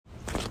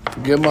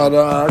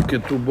Gemara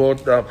Ketubot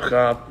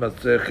Avchat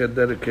Masechet,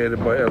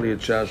 dedicated by Elliot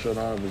Shashon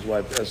and his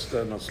wife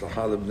Esther and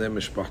Aslachah Lebnei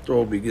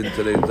Mishpachto. Begin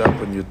today's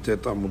daf on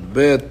Yutet Amud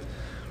Bet,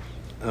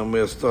 and we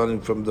are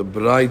starting from the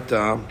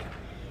Braita.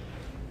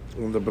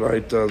 And the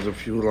Braita is a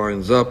few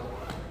lines up.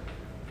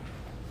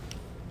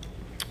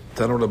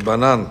 Tanu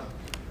Banan.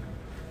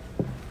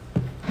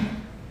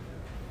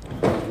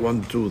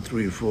 1, 2,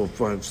 3, 4,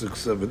 5, 6,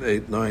 7,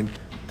 8, 9,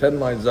 10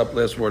 lines up.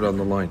 Last word on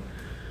the line.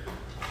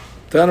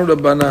 Tanu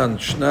Banan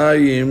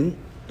Shnayim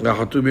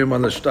Nachatubim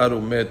al Shtar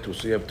Umetu.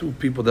 So you have two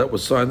people that were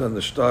signed on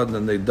the shtar and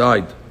then they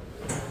died.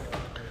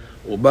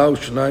 Ubau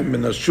Shnayim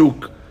min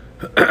Ashuk.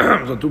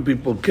 So two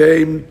people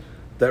came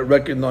that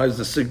recognized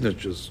the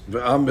signatures.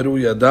 Ve'amiru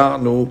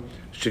Yada'nu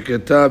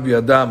Sheketav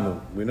Yadamu.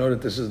 We know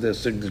that this is their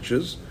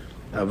signatures.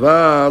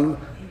 Aval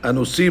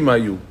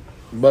Anusimayu.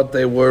 But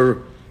they were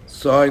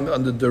signed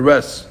under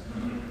duress.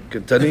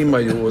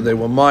 Ketanimayu, or they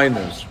were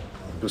minors.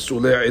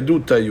 Pesulei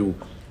Edutayu.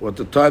 Or at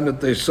the time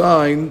that they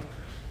signed,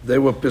 they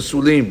were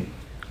pesulim.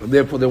 And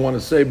therefore they want to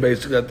say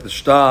basically that the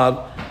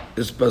shtar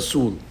is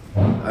pasul.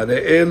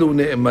 Are'elu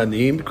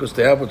ne'emanim, because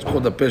they have what's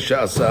called a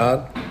pesha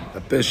asad,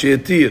 a pesha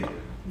yetir.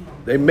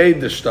 They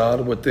made the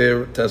shtar with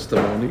their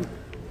testimony.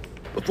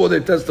 Before they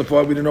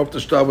testified, we didn't know if the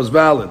shtar was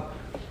valid.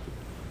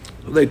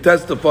 So they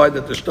testified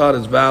that the shtar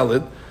is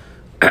valid,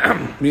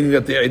 meaning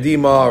that the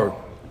edim are,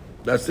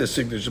 that's their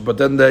signature, but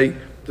then they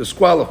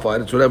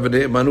disqualified. It's whatever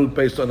ne'emanut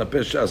based on a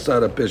pesha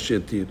asad, a pesha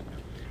yetir.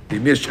 But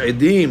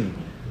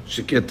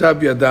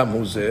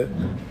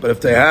if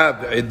they have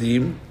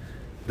edim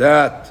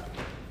that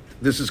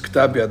this is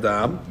kitab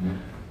yadam,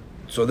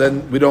 so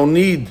then we don't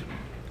need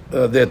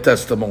their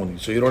testimony.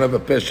 So you don't have a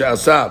pesha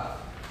asad,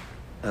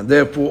 and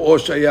therefore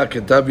oshaya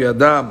kitab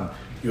yadam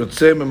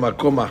yotze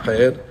memakom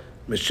acher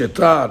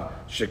mishetar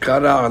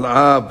shekara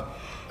alav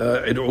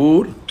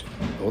irur.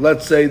 Or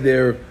let's say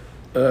their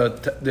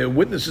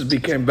witnesses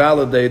became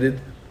validated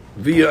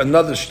via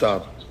another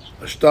shtar,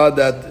 a shtar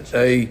that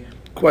a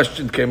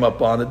question came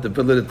up on it, the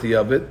validity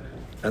of it,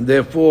 and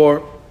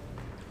therefore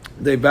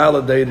they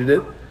validated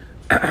it.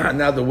 And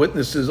now the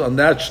witnesses on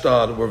that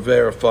shtar were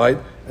verified,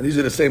 and these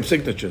are the same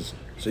signatures.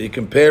 So you're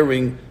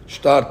comparing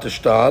shtar to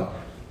shtar.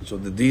 So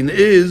the deen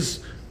is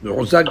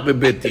me'uzak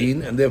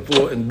bebetin, and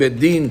therefore in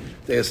bedin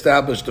they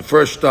established the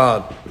first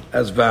shtar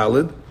as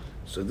valid.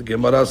 So the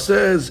Gemara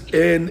says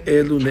en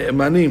elu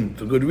ne'emanim,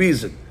 for good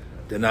reason.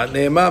 They're not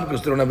ne'emam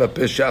because they don't have a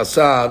pesha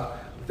asad.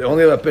 They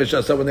only have a pesha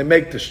asad when they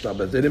make the shtar.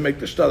 But they didn't make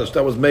the shtar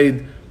was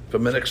made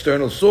from an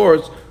external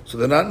source, so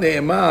they're not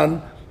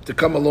ne'eman to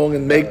come along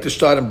and make the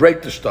shtar and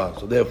break the shtar.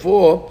 So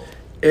therefore,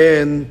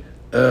 in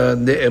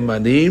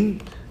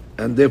ne'emanim,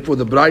 and therefore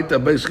the Braita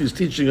basically is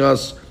teaching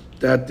us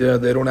that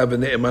they don't have a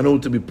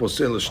ne'emanu to be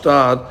posel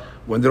shtar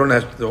when they don't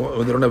have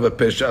a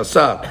pesha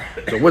asad.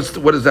 So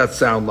what does that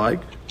sound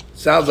like?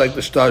 Sounds like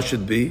the shtar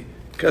should be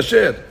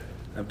kasher.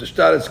 If the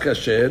shtar is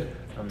kasher,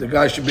 the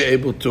guy should be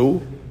able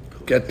to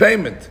get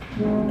payment.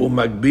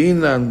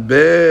 Umagbinan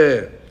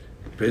be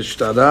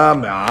peshtara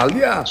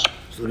me'alya.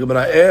 So the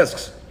Gemara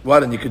asks,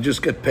 what? And you could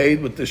just get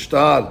paid with the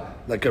shtar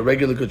like a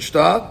regular good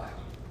shtar?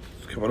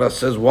 The Gemara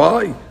says,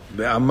 why?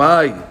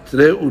 Be'amai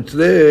tre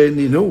utre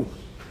ninu.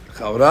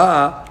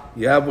 Chavra,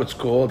 you have what's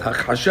called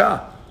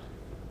hakhasha,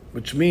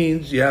 which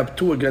means you have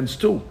 2 against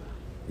 2.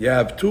 You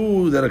have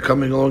 2 that are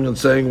coming along and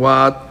saying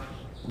what?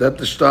 That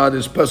the shtar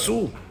is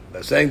pasul.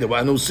 They're saying they were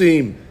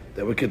anusim,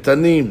 they were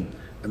ketanim.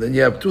 And then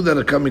you have 2 that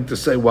are coming to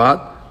say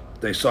what?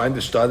 They signed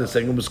the shtar, they're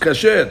saying it was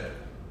kasher.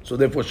 So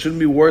therefore it shouldn't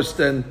be worse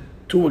than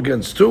 2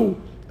 against 2.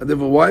 And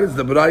therefore why does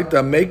the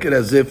Braita make it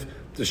as if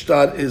the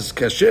shtar is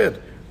kasher?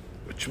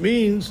 Which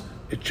means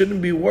it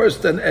shouldn't be worse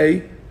than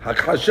a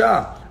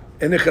hakhasha.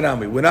 In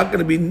economy, we're not going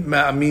to be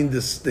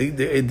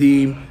the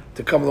edim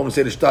to come along and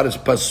say the shtar is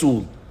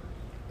pasul.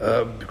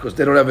 Because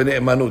they don't have an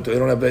emanut, they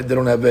don't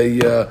have a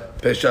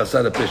pesha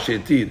asad, a pesha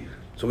yetir.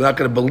 So we're not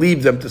going to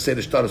believe them to say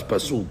the shtar is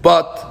pasul.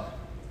 But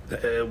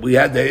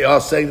they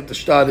are saying that the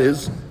shtar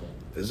is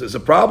a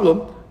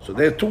problem. So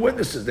there are 2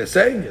 witnesses, they're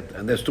saying it,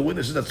 and there's 2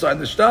 witnesses that signed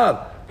the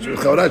shtar. So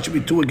the chavrah should be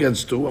 2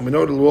 against 2, and we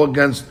know the law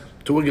against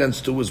 2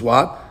 against 2 is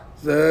what?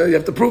 You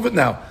have to prove it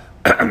now.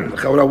 The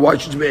chavrah, why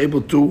should you be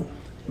able to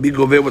be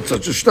goveh with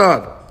such a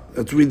shtar?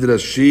 Let's read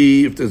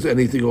Rashi if there's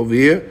anything over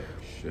here.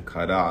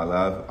 שקרא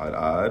עליו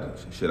ערער,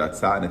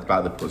 שרצה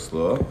נתבע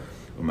לפוסלו,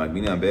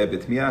 ומגבין הרבה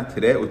בתמיעה,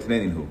 תראה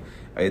ותנין הוא.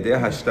 על ידי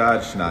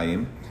השטר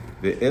 2,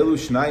 ואלו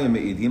 2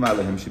 מעידים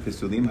עליהם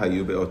שפסולים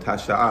היו באותה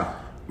שעה.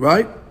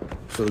 Right?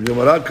 So the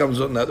Gemara comes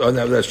on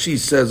that she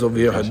says over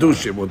here,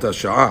 Hadushim, באותה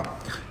שעה.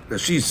 That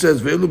she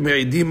says, ואלו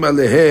מעידים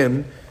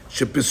עליהם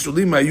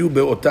שפסולים היו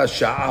באותה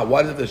שעה.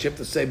 Why did she have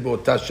to say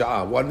באותה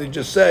שעה? Why didn't they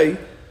just say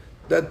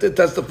that they're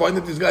testifying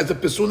that these guys are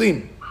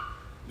pesulim?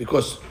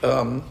 Because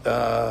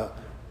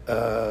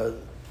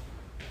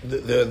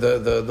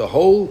the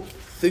whole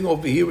thing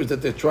over here is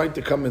that they're trying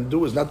to come and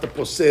do is not to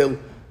posel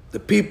the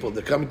people.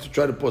 They're coming to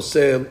try to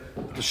posel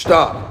the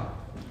shtar,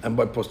 and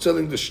by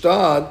poseling the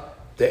shtar,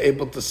 they're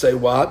able to say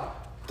what?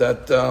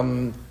 That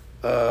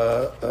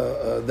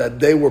that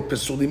they were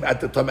pesulim at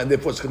the time, and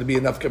therefore it's going to be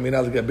enough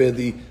kaminah to be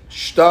the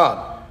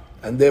shtar,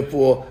 and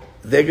therefore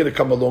they're going to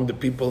come along, the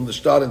people in the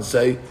shtar, and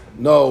say,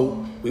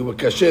 no, we were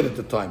kasher at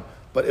the time.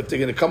 But if they're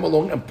going to come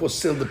along and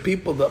posil the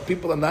people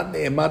are not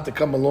ne'emat to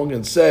come along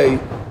and say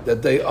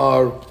that they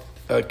are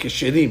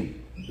kesherim.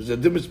 There's a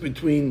difference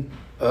between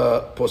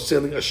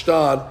poseling a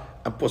shtar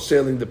and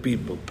poseling the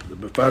people. The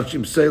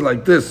Mefarshim say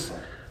like this: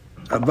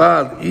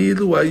 אבל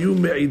אילו היו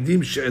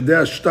מעידים שעדי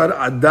השטר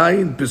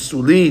עדיין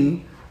פסולין,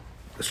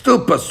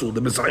 still פסול,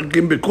 הם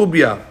משחקים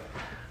בקוביה,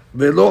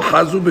 ולא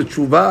חזו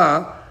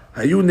בתשובה,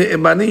 היו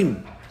נאמנים.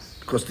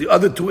 Because the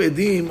other two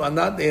edim are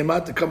not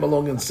ne'emat to come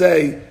along and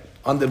say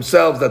on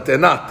themselves that they're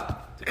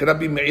not. They cannot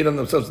be made on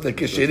themselves that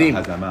they're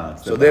kesherim.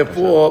 So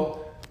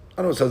therefore,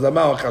 I don't know,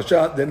 hazama or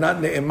chasha, they're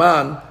not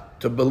ne'eman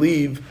to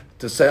believe,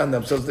 to say on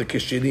themselves they're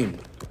kesherim,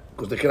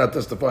 because they cannot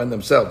testify on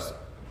themselves.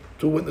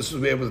 Two witnesses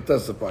will be able to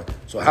testify.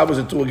 So how is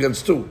it 2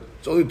 against 2?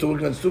 It's only 2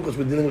 against 2 because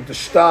we're dealing with the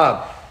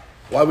shtar.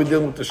 Why are we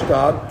dealing with the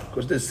shtar?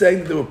 Because they're saying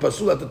that they were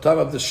pasul at the time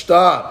of the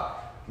shtar.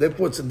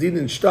 Therefore, it's a din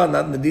in shtar,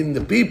 not in the din in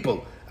the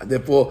people. And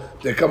therefore,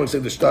 they're coming and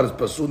saying the shtar is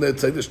pasul, and they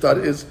say the shtar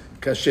is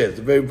kasher. It's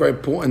very, very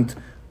important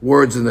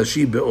words in the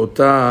Nashi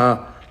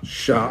be'ota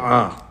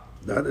sha'a.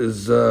 That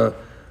is,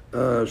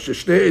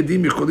 ששני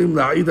עדים יכולים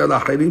להעיד על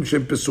האחרים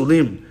שהם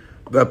פסולים,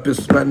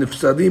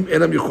 והנפסדים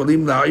אינם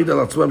יכולים להעיד על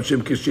עצמם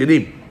שהם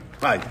כשרים.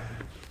 Right.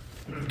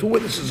 2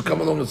 witnesses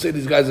come along and say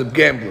these guys are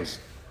gamblers.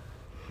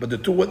 But the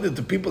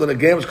people that are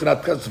gamblers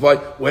cannot testify,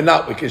 we're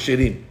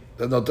kesherim.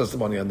 There's no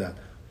testimony on that.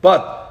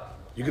 But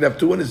you can have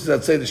 2 witnesses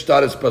that say the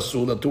shtar is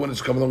pasul, and 2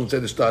 witnesses come along and say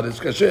the shtar is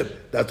kasher.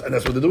 And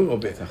that's what they're doing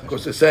over here. Of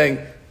course, they're saying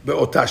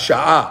be'ota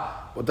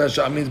sha'a. Be'ota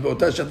sha'a means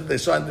be'ota sha'a that they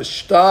signed the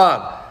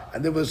shtar.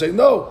 And they were saying,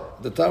 no,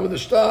 at the time of the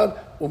shtar,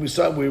 when we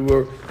signed, we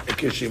were a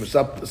kesherim.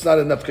 It's not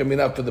enough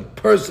kaminah for the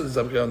persons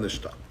that are on the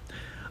shtar.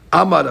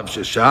 Amar Rav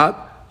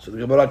Sheshet. So the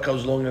Gemara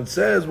comes along and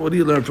says, what do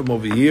you learn from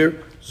over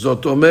here?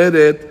 Zot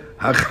omeret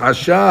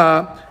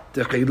hachasha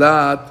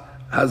techilat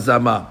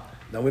hazama.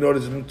 Now we know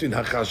there's a difference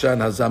between hachasha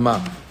and hazama.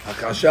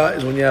 Hachasha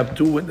is when you have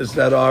 2 witnesses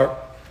that are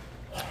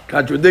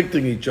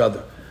contradicting each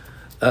other.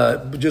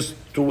 Just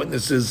 2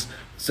 witnesses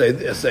say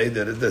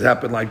that it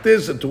happened like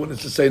this, and 2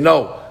 witnesses say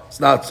no, it's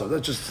not so.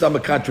 That's just some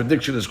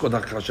contradiction. It's called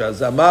hachasha.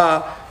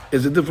 Hazama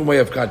is a different way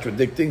of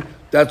contradicting.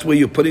 That's where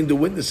you're putting the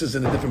witnesses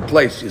in a different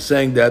place. You're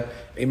saying that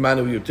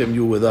Imanu Yutim,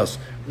 you with us.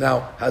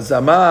 Now,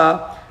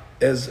 hazama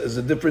is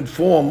a different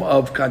form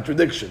of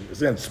contradiction.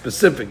 It's again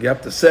specific. You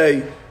have to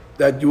say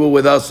that you were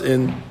with us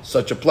in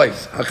such a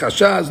place.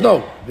 Hakasha is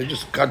no. They're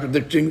just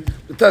contradicting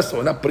the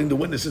testimony. We're not putting the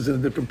witnesses in a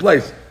different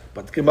place.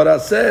 But the Gemara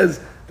says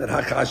that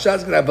Hakasha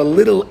is going to have a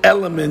little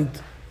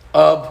element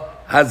of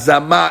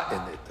hazama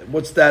in it. And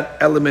what's that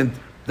element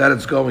that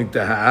it's going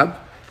to have?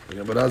 The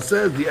Gemara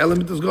says the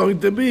element is going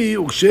to be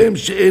ukshem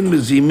she'en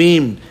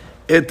mezimim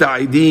et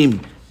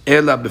ha'idim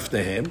ela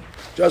b'fnehem.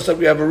 Just like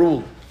we have a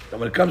rule that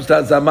when it comes to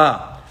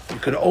hazama, you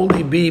can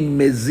only be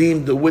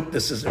mezim, the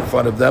witnesses in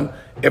front of them.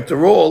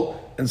 After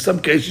all, in some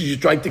cases you're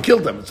trying to kill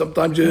them. And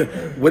sometimes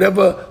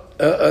whatever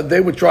they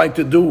were trying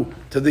to do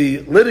to the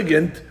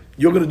litigant,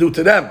 you're going to do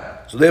to them.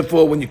 So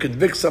therefore, when you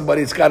convict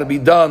somebody, it's got to be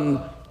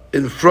done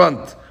in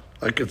front.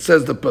 Like it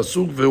says the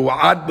pasuk,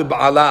 v'u'ad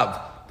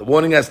b'ba'alav. The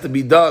warning has to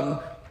be done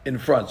in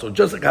front. So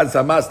just like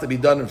hazama has to be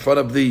done in front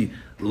of the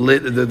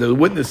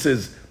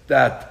witnesses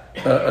that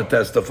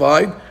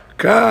testified,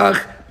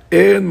 kach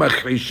en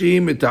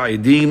machrishim et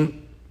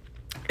ha'idim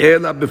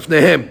ela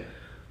b'fnehem.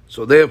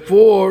 So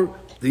therefore,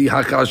 the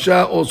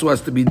hakasha also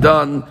has to be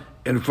done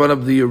in front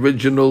of the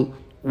original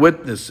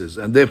witnesses.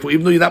 And therefore,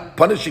 even though you're not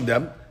punishing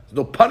them, there's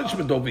no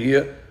punishment over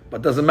here, but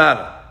it doesn't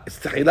matter. It's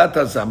techilat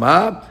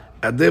hazama,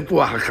 and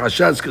therefore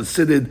hakasha is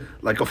considered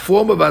like a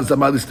form of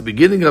hazama, at least the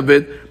beginning of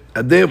it.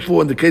 And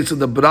therefore, in the case of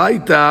the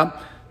Braita,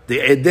 the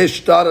Edei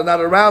Shtar are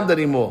not around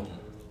anymore.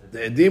 The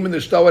Edim and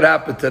the Shtar, what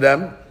happened to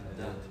them?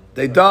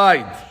 They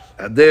died.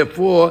 And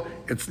therefore,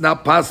 it's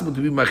not possible to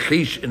be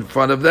Machish in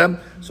front of them.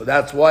 So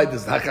that's why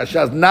this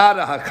Hakasha is not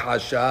a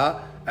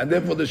Hakasha. And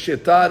therefore, the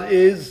Shetar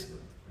is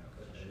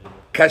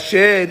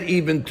Kasher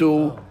even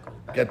to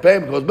get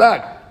payment. Goes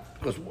back.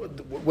 Because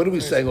what are we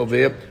saying over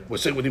here? We're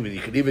saying you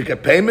can even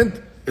get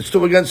payment. It's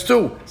 2 against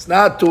 2. It's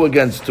not 2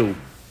 against 2.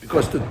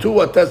 Because the 2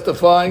 are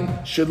testifying,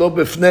 Shelo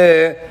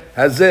b'fnei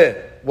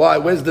hazeh. Why?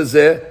 Where's the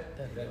zeh?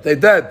 They're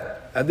dead.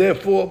 And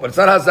therefore, but it's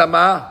not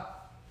hazama.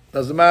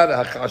 Doesn't matter.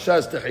 Hakasha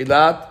is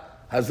techilat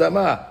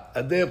hazama.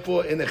 And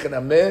therefore, in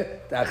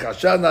echanameh, the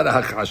hakasha is not a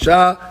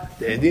hakasha.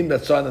 The edim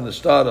that signed in the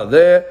shtar are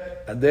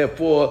there. And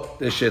therefore,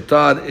 the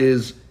shetar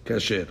is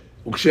kasher.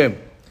 Ukshem.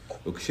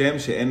 Ukshem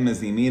she'en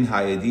mezimin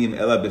ha'edim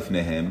ela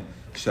b'fnehem,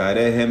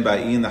 sha'arehem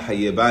ba'in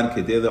lahayyeban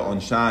kedei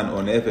le'onshan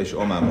o nefesh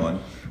o mamon,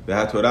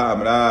 והתורה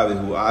אמרה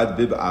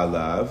והועד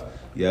בבעליו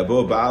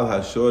יבוא בעל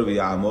השור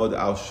ויעמוד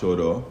על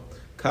שורו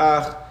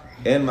כך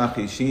אין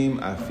מכחישים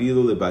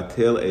אפילו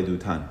לבטל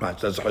עדותן. Right,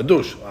 so that's a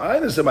chidush. I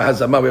understand my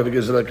hazama, we have a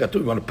gezerah katuv.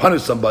 You want to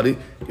punish somebody,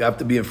 you have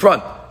to be in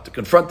front to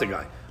confront the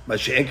guy. My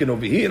she'enkin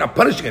over here, you're not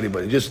punishing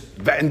anybody, just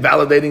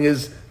invalidating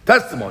his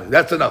testimony.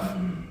 That's enough.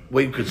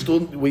 where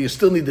you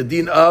still need the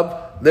din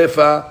of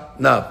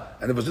lefanav.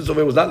 And if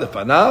it was not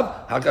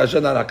lefanav,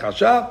 hakasha not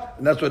hakasha,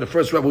 and that's why the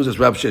first Rab, who's this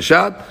Rab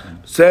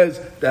Sheshat,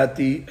 says that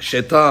the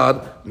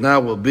shetar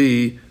now will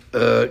be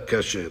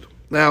kasher.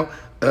 Now,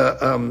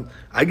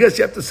 I guess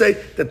you have to say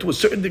that to a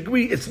certain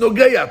degree, it's no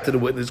gaya to the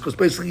witness, because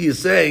basically you're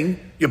saying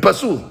you're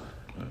pasul.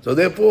 So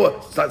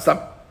therefore, it's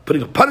not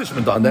putting a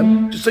punishment on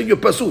them, just saying you're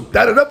pasul.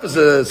 That enough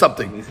is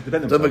something. So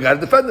if a guy to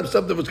defend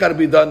himself, it's got to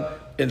be done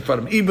in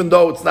front of him, even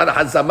though it's not a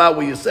hazama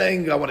where you're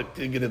saying I want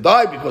to get to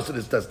die because of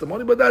his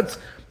testimony, but that's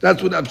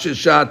what Rav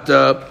Sheshat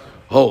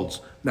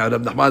holds. Now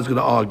Rav Nachman is going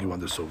to argue on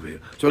this over here.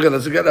 So again,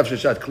 let's get Rav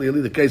Sheshat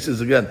clearly. The case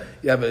is again,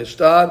 you have a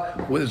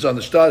shtar, witness on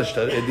the shtar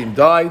Edim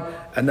died,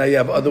 and now you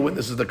have other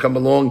witnesses that come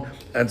along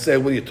and say,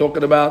 what are you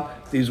talking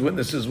about? These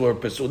witnesses were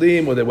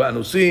pesulim, or they were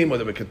anusim, or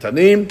they were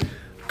ketanim.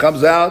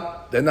 Comes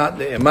out, they're not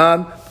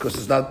ne'eman, because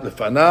it's not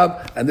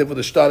lefanav, and therefore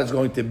the shtar is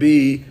going to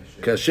be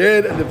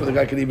kasher, and therefore the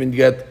guy can even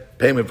get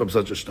payment from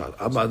such a shtar.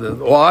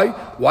 Why?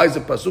 Why is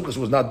it pasuk? Because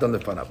it was not done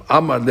lefanav.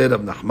 Amar le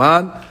Rav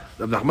Nachman.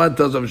 Rav Nachman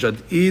tells Rav Shad,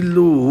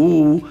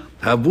 ilu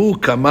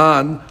havu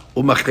kaman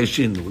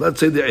umacheshinu. Let's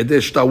say the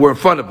edei shtar were in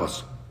front of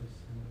us.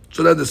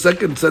 So that the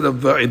second set of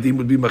edim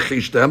would be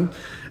machesh them,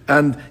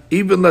 and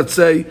even let's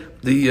say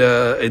the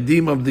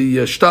edim of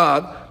the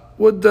shtar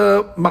would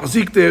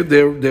mahzik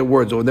their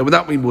words, or they would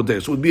not be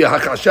mudeh. So it would be a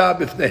hakasha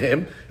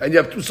b'fnehem, and you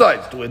have two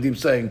sides. Two edim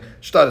saying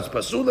shtar is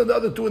pasul, and the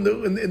other two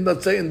in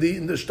let's say in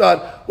the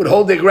shtar would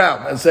hold their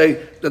ground and say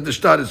that the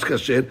shtar is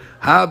kasher.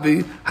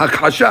 Havi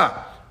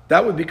hakasha.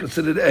 That would be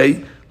considered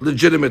a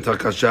legitimate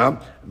hakasha.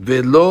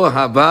 Velo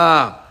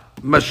hava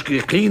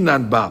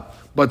mashkichinan ba.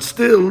 But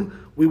still,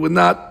 we would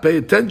not pay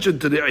attention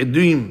to the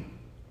edim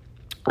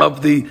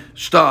of the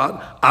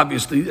shtar,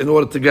 obviously, in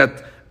order to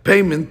get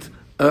payment.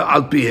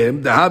 Al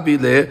pihem, the havi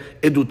le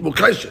edut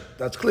mukashet.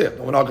 That's clear.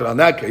 No one argued on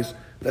that case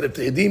that if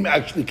the edim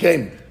actually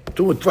came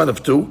two in front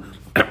of two,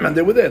 and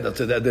they were there, that's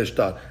their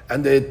shtar,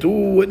 and the two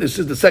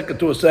witnesses, the second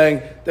two are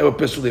saying they were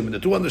pesulim, and the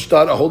two on the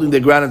shtar are holding their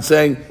ground and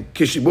saying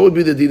kishi. What would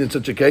be the din in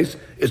such a case?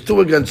 It's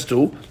 2 against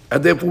 2,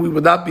 and therefore we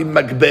would not be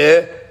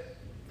magbeh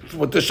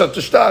with the shtar,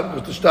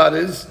 because the shtar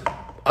is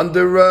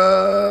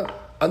under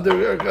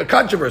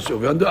controversy,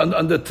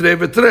 under tre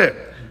v'tre.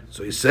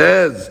 So he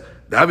says,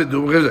 David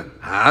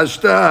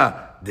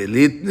hashta.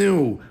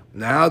 Delitnu.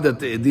 Now that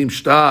the edim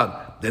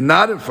shtar, they're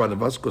not in front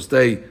of us because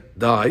they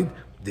died.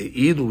 The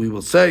idu, we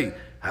will say,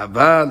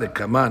 hava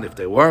lekaman. If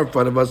they were in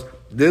front of us,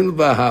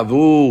 dilva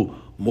havu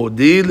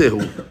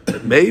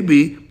modilehu.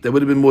 Maybe they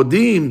would have been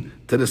modim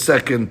to the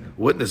second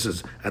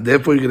witnesses, and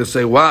therefore you're going to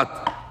say what?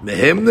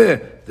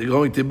 Mehemne. They're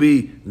going to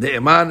be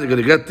ne'eman. They're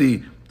going to get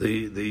the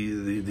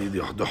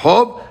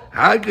hob.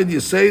 How can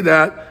you say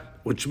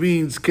that? Which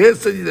means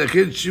kesed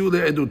yidachid shu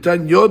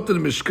le'edutan yoter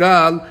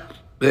mishkal.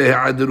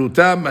 How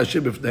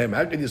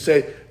can you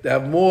say they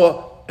have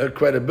more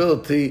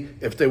credibility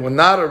if they were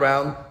not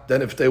around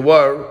than if they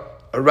were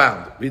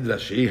around? Read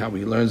Rashi, how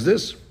he learns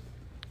this.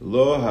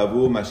 Lo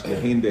havu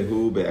mashkechin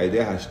behu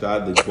be'edei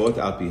hashtar l'gbot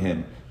al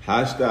pihem.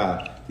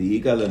 Hashtar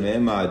di'iga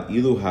lememad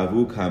ilu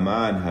havu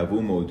kaman havu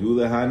modu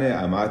lehane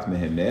amat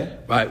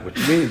mehemne. Right,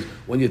 which means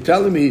when you're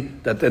telling me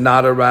that they're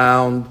not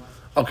around,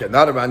 okay,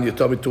 not around, you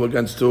tell me 2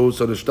 against 2,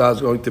 so the shtar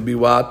is going to be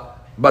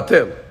what?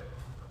 Batil.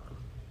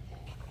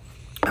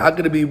 How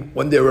can it be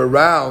when they're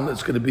around?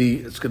 It's going to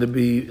be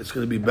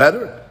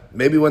better.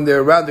 Maybe when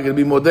they're around, they're going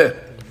to be modeh,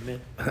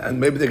 and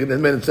maybe they can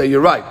admit and say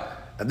you're right,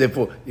 and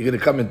therefore you're going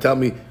to come and tell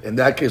me in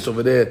that case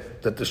over there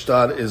that the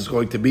shtar is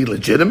going to be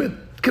legitimate.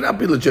 It cannot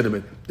be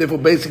legitimate. Therefore,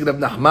 basically, Rav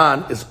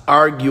Nachman is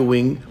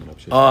arguing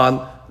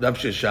on Rav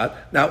Sheshat.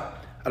 Now,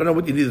 I don't know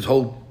what you need this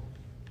whole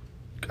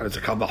kind of a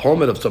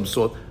kavahormet of some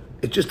sort.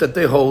 It's just that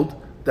they hold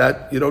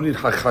that you don't need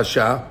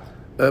hakasha.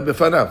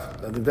 B'fanav.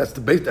 I think that's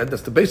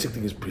the basic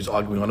thing he's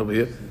arguing on over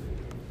here.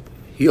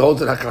 He holds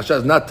that hakasha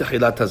is not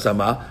techilat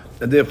hazama,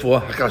 and therefore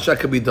hakasha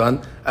can be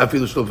done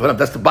afilu shlo b'fanav.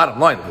 That's the bottom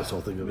line of this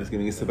whole thing. He's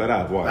giving a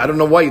separah. Why? I don't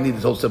know why you need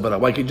this whole separah.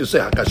 Why can't you just say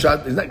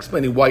hakasha? He's not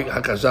explaining why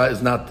hakasha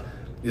is not.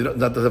 That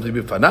doesn't have to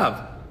be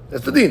b'fanav.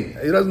 That's the din.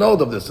 He doesn't know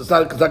of this. It's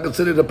not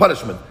considered a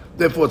punishment.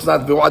 Therefore, it's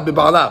not v'uad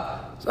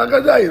b'ba'alav. It's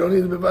hakasha. You don't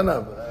need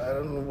b'fanav. I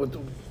don't know what.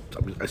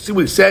 I see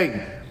what he's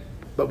saying.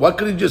 But what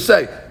could he just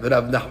say?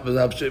 Rav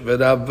Nachman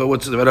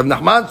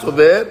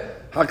sover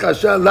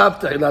hakasha lav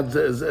techilat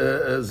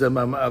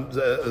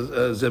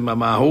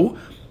zemamahu,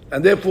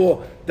 and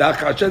therefore the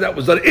hakasha that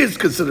was done is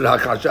considered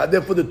hakasha.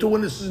 Therefore, the 2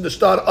 witnesses in the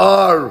shtar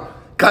are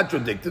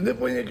contradicted.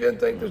 Therefore, you can't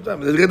take this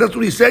time. That's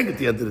what he's saying at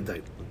the end of the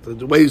day.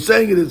 The way he's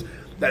saying it is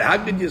that how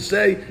can you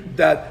say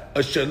that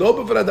a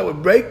shalom that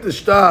would break the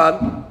shtar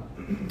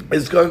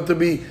is going to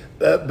be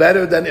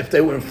better than if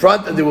they were in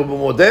front and they were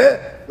more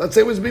there? Let's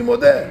say it was be more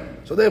there.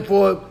 So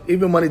therefore,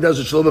 even when he does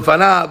a shalom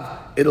b'fanav,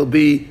 it'll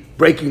be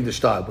breaking the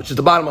shtar, which is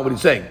the bottom of what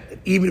he's saying.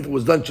 Even if it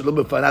was done shalom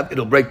b'fanav,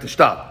 it'll break the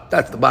shtar.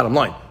 That's the bottom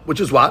line. Which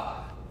is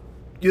what?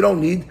 You don't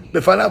need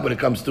b'fanav when it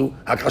comes to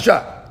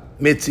hakasha.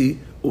 Mitzi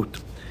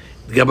ut.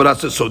 The Gemara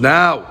says, so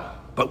now,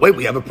 but wait,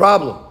 we have a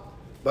problem.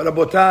 But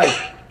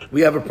Rabotai,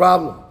 we have a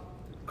problem.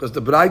 because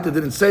the Braita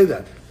didn't say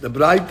that. The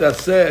Braita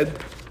said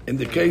in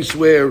the case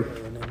where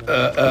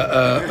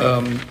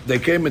they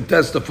came and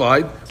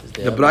testified,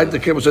 the Braita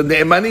came and said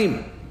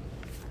Ne'emanim.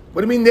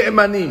 What do you mean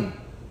Ne'emanim?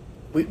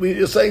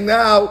 You're saying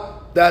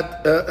now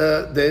that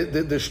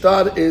the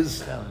shtar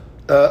is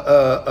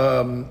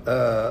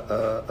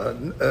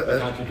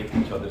contradict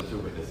each other's two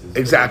witnesses.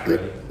 exactly.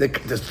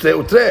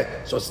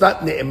 So it's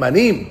not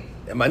Ne'emanim.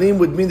 Ne'emanim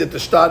would mean that the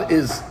shtar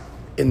is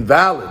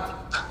invalid.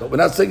 But we're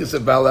not saying it's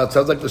invalid. It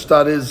sounds like the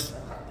shtar is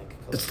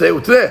it's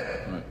Teutre.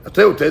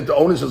 The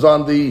onus is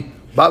on the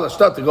Baal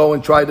Shtar to go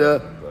and try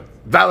to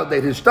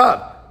validate his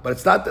shtar. But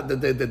it's not that the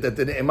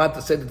Ne'eman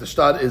to say that the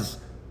shtar is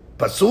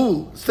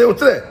Pasul, it's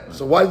Teutre.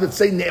 So why did it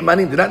say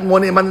Ne'emanim? They're not more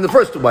Ne'eman in the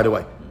first two, by the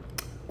way.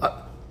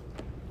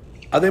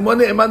 Are they more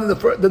Ne'eman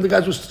than the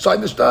guys who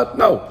signed the shtar?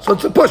 No. So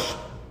it's a push.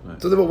 Right.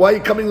 So why are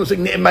you coming and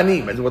saying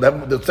Ne'emanim?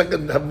 The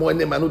second have more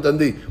Ne'emanut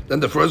than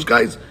the first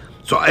guys?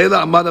 So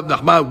Ayla Amad of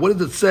Nachman, what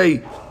did it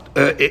say?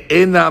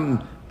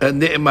 Enam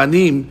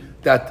Ne'emanim,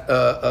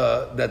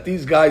 that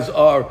these guys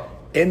are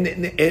in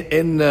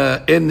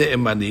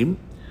Ne'emanim.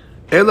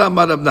 Ayla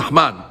Amad of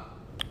Nachman.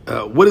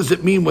 What does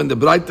it mean when the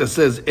Braita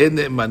says in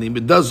Ne'emanim?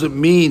 It doesn't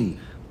mean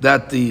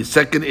that the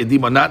second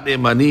Edim are not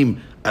Ne'emanim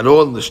at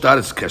all and the shtar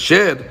is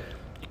kasher.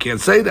 You can't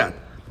say that.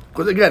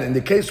 Because again, in the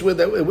case where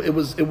it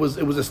was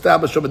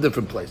established from a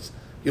different place.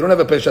 You don't have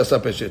a Peshasa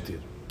Peshetir.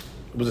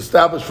 It was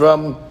established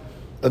from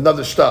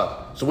another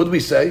shtar. So what do we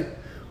say?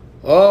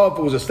 Oh, if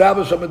it was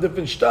established from a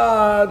different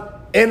shtar,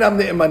 enam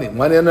ne'emanim.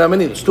 Why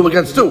ne'emanim? It's 2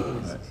 against 2.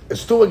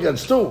 It's 2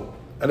 against 2.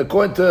 And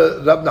according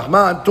to Rab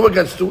Nachman, 2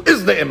 against 2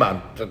 is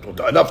ne'eman.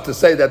 Enough to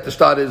say that the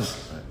shtar is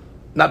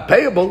not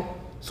payable.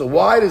 So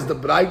why does the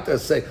Braita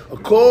say,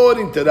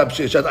 according to Rab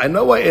Sheshet, I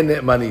know why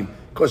ne'emanim,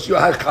 because your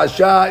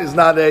hakasha is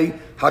not a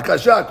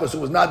hakasha, because it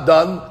was not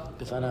done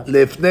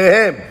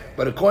lifnehem.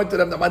 But according to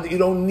Rab Nachman, you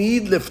don't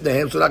need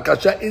lifnehem, so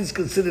hakasha is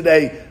considered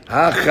a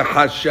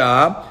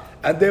hakasha.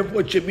 And therefore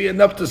it should be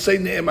enough to say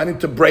Ne'emanim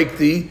to break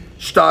the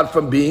shtar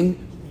from being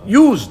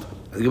used.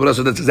 And the Gemara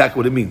said that's exactly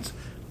what it means.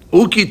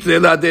 Leave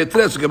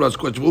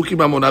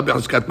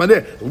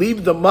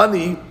the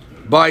money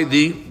by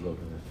the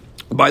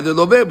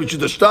loveh, which is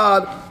the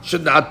shtar,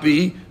 should not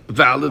be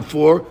valid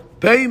for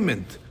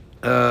payment.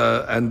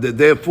 And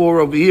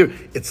therefore over here,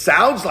 it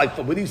sounds like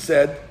from what he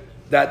said,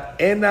 that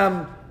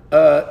enam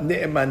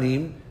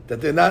ne'emanim, that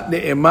they're not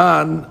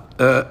ne'eman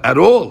at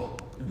all.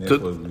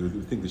 Therefore,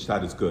 you think the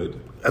shtar is good.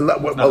 And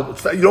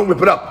you don't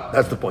rip it up.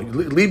 That's the point.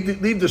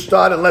 Leave the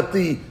shtar and let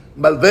the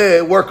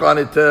malveh work on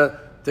it to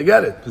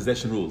get it.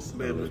 Possession rules.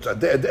 Why?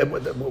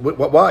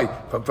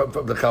 From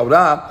the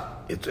Chaura,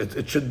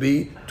 it should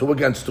be 2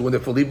 against 2, and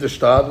therefore leave the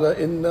shtar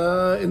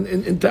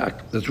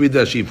intact. Let's read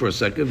that sheet for a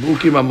second.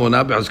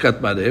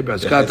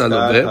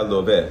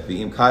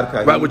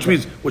 Right, which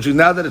means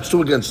now that it's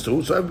 2 against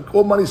 2, so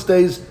all money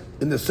stays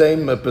in the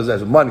same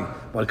possession. Money.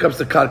 When it comes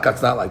to karka,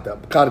 it's not like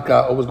that.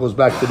 Karka always goes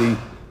back to the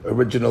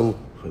original.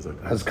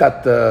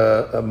 Hazkat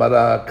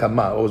Mara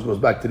Kama always goes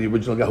back to the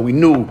original guy who we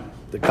knew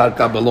the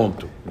karka belonged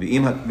to. Right.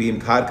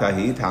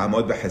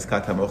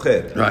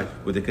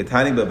 With the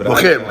Ketani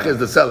Mocher is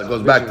the seller. It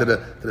goes back to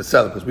the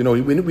seller because we know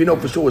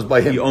for sure it was by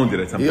him. He owned it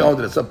at some point. He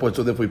owned it at some point,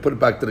 so therefore we put it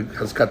back to the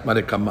Hazkat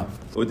Mara Kama.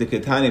 With the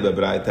Ketani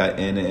Babraita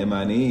and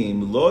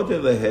Emanim, Lo de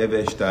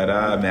Leheve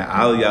Shtara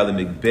Me'alia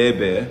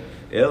Lemikbebe,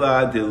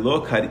 Ela de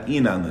Lo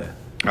Karinan Le.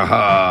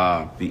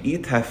 Aha.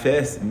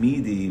 V'itafes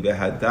midi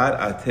v'hadar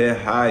ate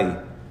hai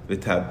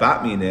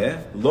v'tabat mineh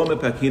lo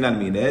mepakinan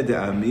mineh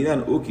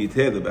de'aminan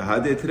ukite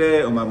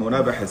v'hadetre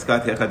umamuna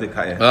v'cheskat hechad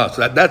ekayeh.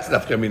 So that's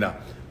nafkamina.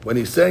 When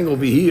he's saying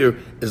over here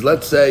is,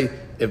 let's say,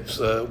 if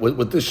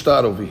with this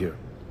shtar over here,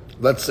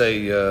 let's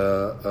say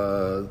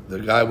the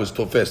guy was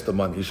tofes the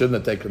money. He shouldn't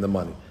have taken the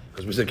money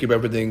because we said keep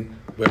everything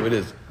where it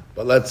is.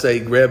 But let's say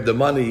he grabbed the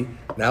money.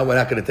 Now we're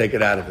not going to take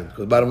it out of him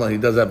because bottom line he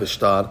does have a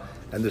shtar,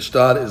 and the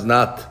shtar is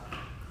not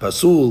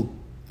pasul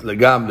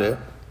legamre,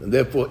 and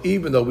therefore,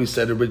 even though we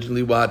said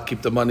originally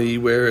keep the money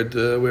where it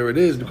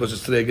is because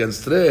it's 3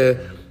 against 3,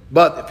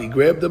 but if he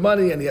grabbed the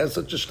money and he has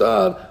such a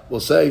shtar, we'll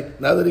say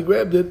now that he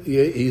grabbed it,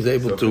 he's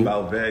able to. So if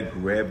Malveh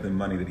grabbed the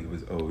money that he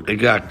was owed,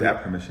 exactly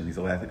that permission, he's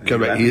allowed to.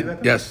 Correct.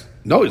 Yes.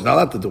 No, he's not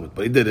allowed to do it,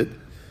 but he did it.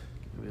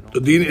 The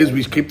deen is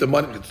we keep the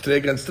money. It's 3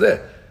 against 3.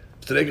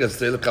 It's 3 against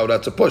 3. Look how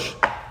that's a push.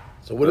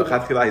 So what? He's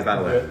not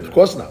allowed. Of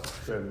course not.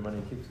 So the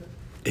money keeps it.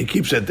 He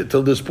keeps it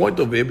till this point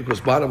over here because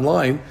bottom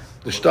line,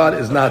 the shtar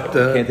is not. He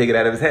can't take it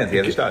out of his hands. He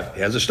has a shtar. He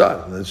has a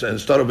shtar, and the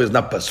shtar over here is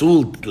not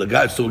pasul. The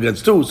guy is 2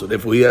 against 2, so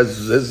therefore he has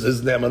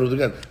his ne'emanut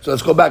again. So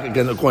let's go back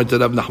again according to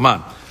Rab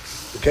Nachman.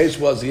 The case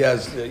was you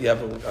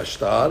have a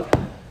shtar,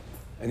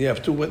 and you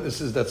have 2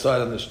 witnesses that side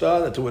on the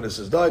shtar. The 2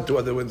 witnesses died. 2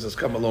 other witnesses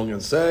come along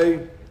and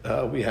say,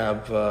 we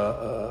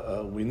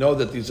know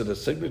that these are the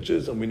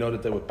signatures, and we know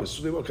that they were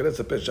pesulim. Okay, that's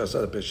a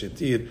peshasa, a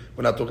peshetir.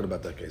 We're not talking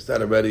about that case.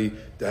 That already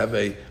they have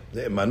a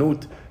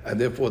emanut, and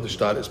therefore the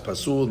shtar is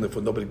pasul, and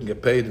therefore nobody can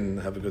get paid and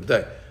have a good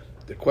day.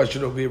 The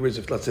question over here is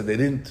if, let's say, they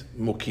didn't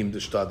mukim the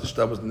shtar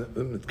was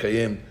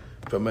mitkayim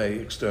from a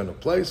external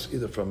place,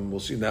 either from, we'll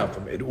see now,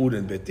 from Erud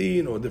and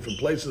Betin, or different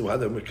places, where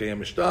they're Mekayem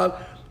Mishtar.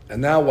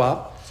 And now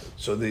what?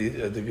 So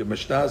the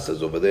Mishnah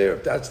says over there,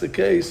 if that's the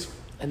case,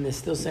 and they're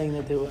still saying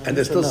that they were. and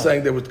they're still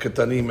saying they were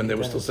Ketanim, and they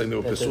were still saying they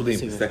were Pesulim.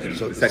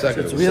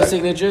 It's real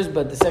signatures,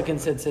 but the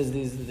second set says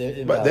these.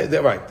 But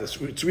they're right.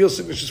 It's real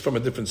signatures from a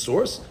different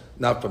source,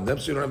 not from them.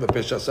 So you don't have a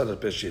Pesh Asad or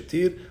Pesh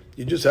Yetir.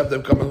 You just have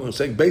them coming and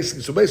saying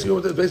basically. So basically,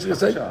 what they're basically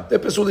saying, they're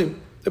Pesulim.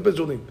 They're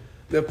Pesulim.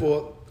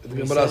 Therefore, the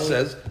Gemara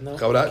says, no, you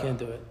can't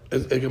do it.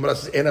 The Gemara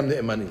says, Enam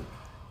Ne'emanim.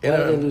 Why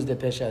did they lose the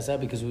Pesha Asa?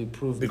 Because we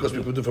proved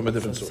it from a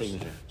different source.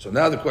 Signature. So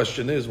now the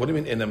question is, what do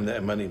you mean Enam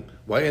Ne'emanim?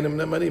 Why Enam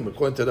Ne'emanim?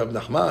 According to Rav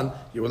Nachman,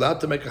 you're allowed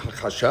to make a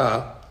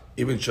Hakasha,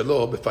 even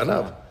Shalo,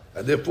 Befanav.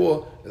 And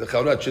therefore, the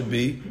Chaurat should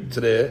be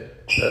Tere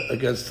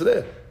against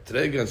Tere.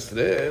 Tere against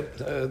Tere.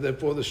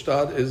 Therefore, the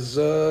Shtad is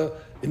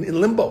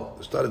in limbo.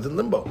 The Shtad is in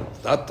limbo.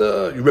 It's not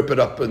you rip it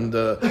up and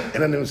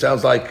Enam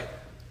sounds like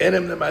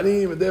Enam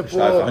Ne'emanim, and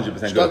therefore,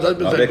 Shtad's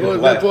 100%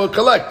 good, therefore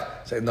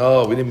collect. Say,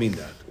 no, we didn't mean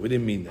that. We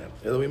didn't mean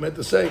that. We meant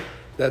to say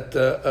that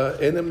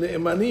Enem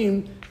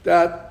Ne'emanim,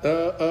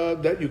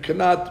 that you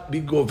cannot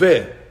be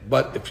goveh,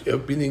 but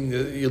if meaning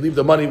you leave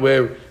the money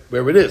where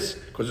it is,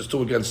 because it's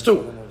 2 against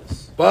 2.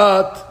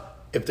 But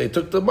if they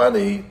took the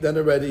money, then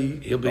already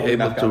he'll be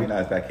able to.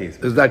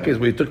 There's that case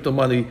where he took the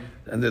money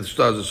and then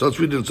starts. So let's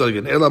read it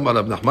again. Elam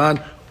Rav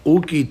Nachman,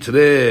 Uki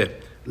Tre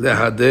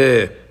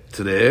Lehadeh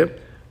Tre.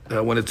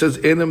 When it says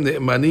Enem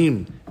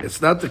Ne'emanim,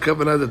 it's not the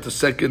covenant that the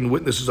second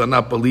witnesses are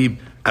not believed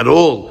at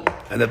all,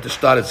 and that the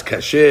shtar is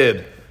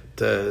kasher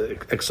to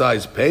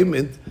excise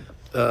payment,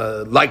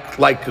 like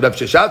Rav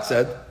Sheshat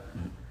said.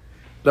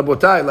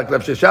 Rabotai, like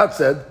Rav Sheshat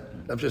said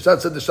the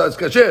shtar is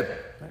kasher.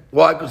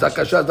 Why? Because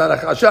Hakasha is not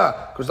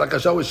Hakasha. Because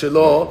Hakasha was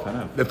Shelo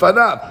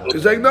Befanav.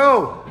 He's saying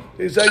no.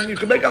 He's saying you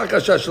can make a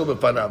Hakasha Shelo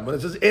Befanav. When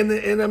it says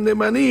Enem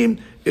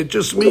Ne'emanim, it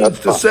just means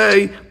to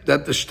say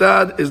that the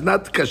shtar is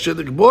not kasher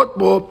to bought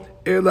more.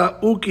 Ela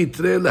uki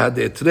tre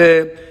lahadeh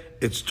tre.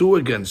 It's 2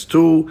 against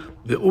 2.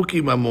 The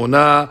uki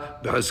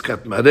mamona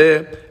b'chazkat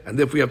mareh. And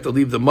if we have to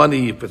leave the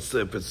money, if it's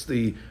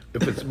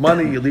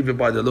money, you leave it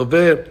by the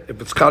lover.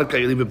 If it's karka,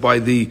 you leave it by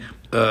the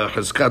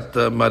chazkat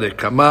mareh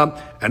kama.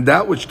 And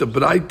that which the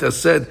Braita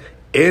said,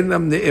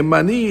 enam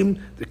ne'emanim,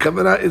 the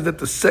kavanah is that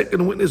the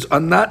second witness are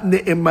not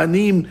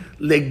ne'emanim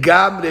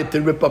legamre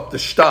to rip up the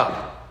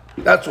shtar.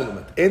 That's what it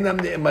meant.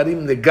 Enam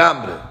ne'emanim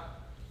legamre.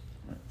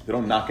 They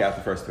don't knock out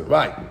the first 2.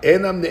 Right.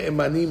 Enam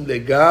ne'emanim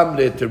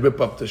legamre to rip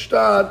up the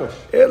shtar.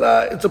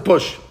 Ela, it's a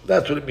push.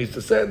 That's what it means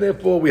to say. And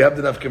therefore, we have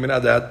the nafkamina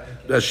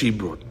that she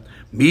brought.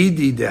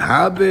 Midi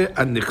dehave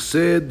an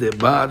nichse de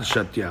bar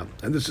shatya.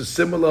 And this is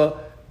similar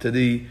to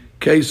the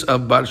case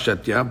of bar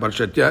shatya. Bar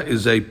shatya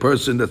is a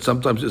person that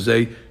sometimes is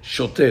a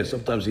shoteh.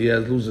 Sometimes he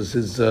loses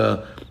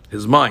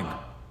his mind.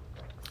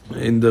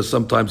 And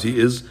sometimes he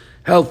is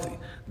healthy.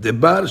 The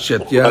bar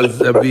shatya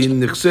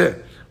zabin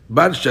nichse.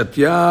 Bar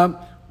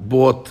shatya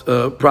bought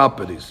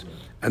properties.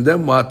 And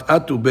then what?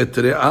 Atu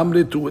betere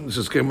amri, 2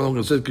 witnesses came along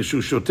and said, Kishu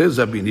shoteh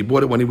zabin. He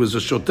bought it when he was a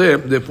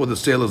shoteh, therefore the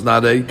sale is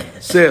not a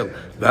sale.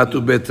 Atu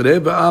betere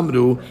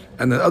ve'amru,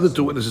 and the other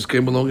 2 witnesses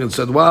came along and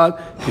said, what?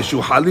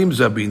 Kishu halim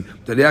zabin.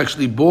 That he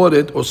actually bought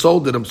it, or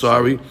sold it,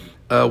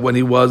 when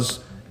he was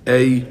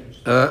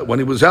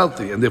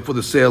healthy, and therefore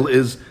the sale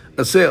is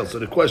a sale. So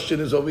the question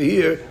is over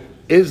here,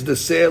 is the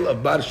sale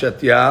of bar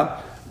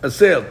shatya a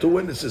sale? 2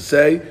 witnesses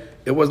say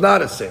it was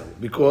not a sale,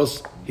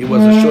 because he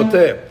was a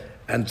shoteh.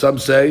 And some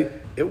say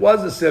it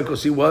was a sale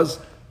because he was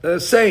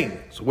sane.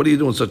 So what do you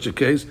do in such a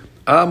case?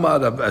 Amar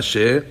Rav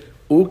Asher,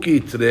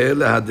 uki tre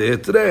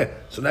lehadeh tre.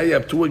 So now you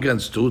have 2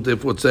 against 2,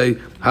 therefore say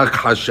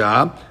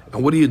hakhasha.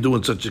 And what do you do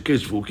in such a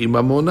case? Uki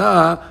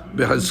mamona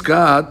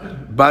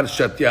behazkat bar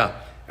shatya.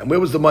 And where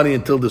was the money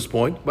until this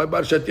point? By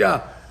bar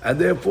shatya. And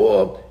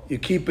therefore you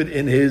keep it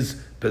in his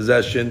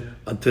possession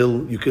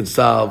until you can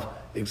solve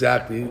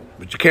exactly,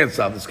 but you can't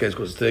solve this case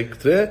because it's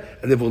tre,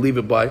 and therefore leave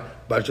it by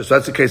bar shatya. So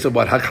that's the case of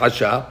what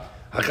hakhasha.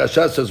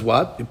 Hakasha says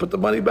what? You put the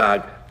money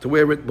back to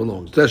where it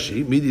belongs.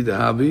 Tashi, midi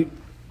dehavi.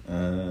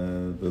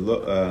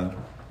 Zabin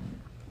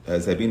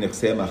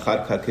ichsem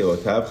achar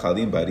kakeotav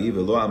chalim bari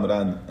velo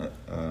amran.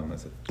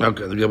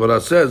 Okay, the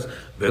Gemara says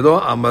velo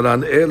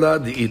amran ela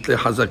diitle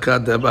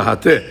hazaka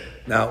debahate.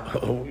 Now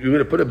you're going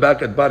to put it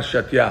back at bar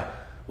shatya.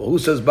 Well, who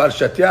says bar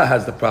shatya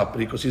has the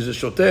property because he's a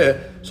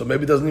shoteh? So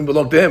maybe it doesn't even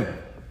belong to him.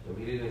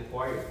 He didn't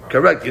acquire property.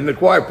 Correct. He didn't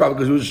acquire property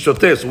because he was a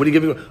shoteh. So what do you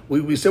give him?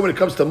 We say when it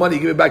comes to money,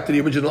 you give it back to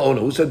the original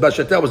owner. Who said bar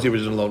shatya was the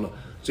original owner?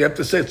 So you have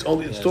to say it's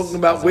talking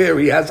about where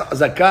he has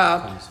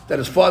zakah that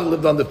his father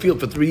lived on the field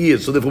for 3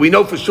 years. So therefore we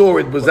know for sure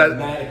it was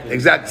that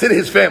exact. It's in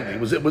his family.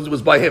 It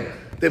was by him.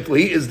 Therefore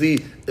he is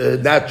the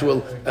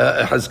natural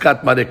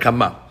hazkat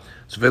marekama.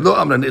 So velo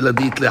amran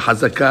iladit le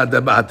hazaka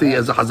dabahati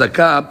as a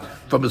hazaka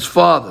from his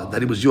father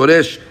that he was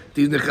yoresh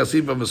these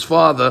nechassim from his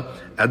father,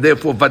 and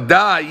therefore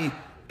vadai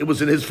it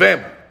was in his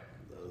family.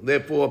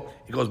 Therefore,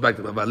 he goes back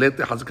to Bavalete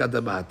Hazakah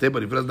Dabahate,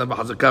 but if he doesn't have a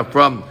Hazakah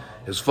from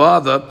his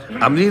father,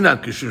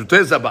 Amnina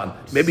Kishuteh Zaban.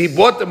 Maybe he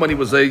bought them when he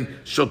was a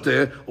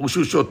Shoteh, or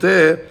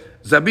Shoteh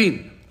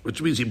Zabin.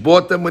 which means he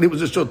bought them when he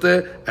was a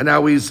shoteh, and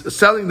now he's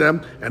selling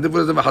them, and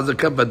therefore doesn't have a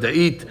hazakah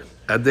v'da'it,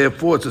 and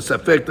therefore it's a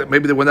safek that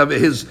maybe they were never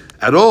his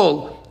at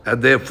all,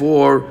 and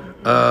therefore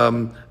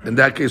in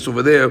that case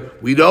over there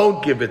we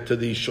don't give it to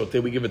the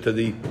shoteh, we give it to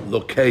the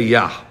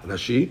lokeyah.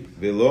 Rashi.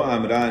 Velo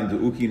amran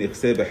du'uki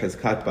nechse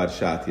b'chizkat bar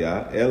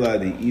shatya, ela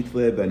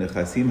di'itle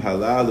b'nechasim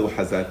halalu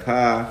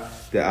hazakah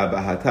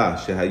de'abahata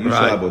shehayu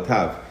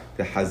shalabotav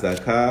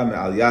tehazakah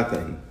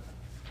me'aliyatahi.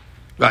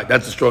 Right,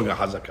 that's a stronger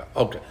hazakah.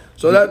 Okay,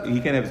 so that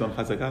he can't have his own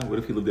hazakah. What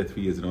if he lived there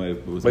 3 years and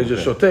nobody was? But he's a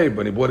shoteh.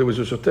 When he bought it, was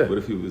a shoteh. What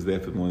if he was there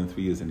for more than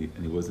 3 years and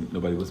he wasn't?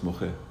 Nobody was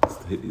mocheh.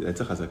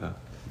 That's a hazakah.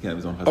 He can't have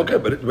his own hazakah. Okay,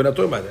 but we're not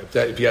talking about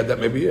that. If he had that,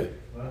 maybe yeah.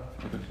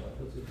 Okay.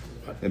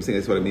 I'm saying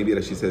that's what maybe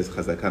that she says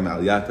hazakah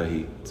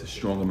me'aliyatahi. It's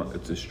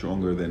a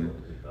stronger than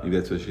maybe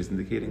that's what she's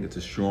indicating. It's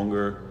a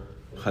stronger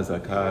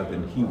hazakah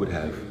than he would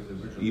have,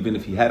 even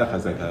if he had a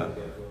hazakah.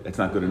 That's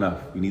not good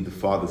enough. We need the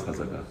father's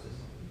hazakah.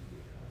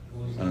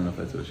 I don't know if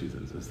that's what she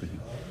says. I was thinking.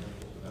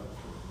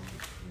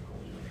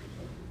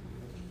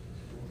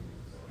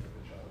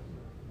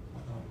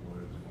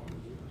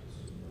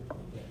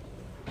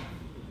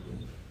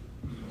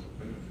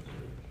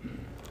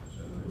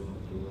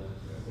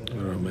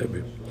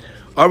 Maybe.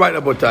 All right,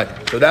 Abotai.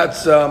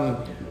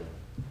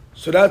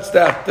 So that's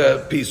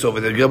that piece over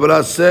there.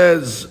 Gemara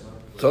says.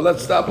 So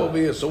let's stop over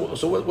here. So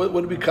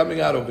what are we coming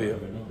out over here?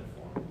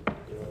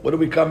 What are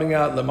we coming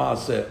out?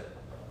 Lamaaseh.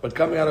 But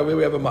coming out over here,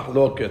 we have a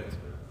mahloket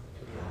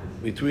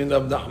between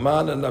Rav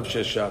Nachman and Rav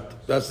Sheshet.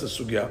 That's the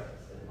sugya.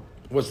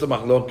 What's the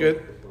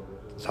mahloket?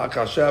 Does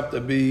hakasha have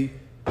to be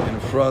in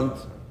front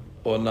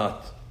or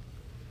not?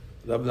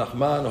 Rav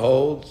Nachman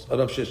holds,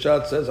 Rav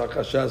Sheshet says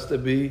hakasha has to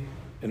be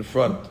in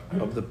front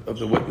of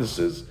the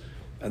witnesses,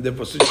 and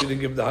therefore since you didn't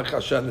give the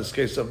hakasha in this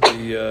case of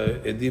the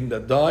edim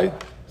that died,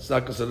 it's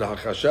not considered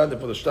hakasha.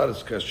 Therefore the shtar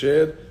is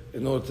kasher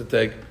in order to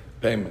take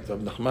payment. Rav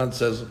Nachman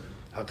says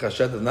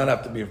hakasha does not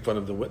have to be in front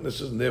of the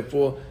witnesses, and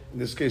therefore in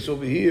this case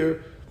over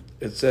here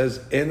it says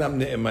enam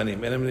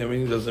ne'emanim. Enam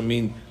ne'emanim doesn't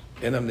mean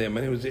enam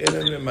ne'emanim. It's the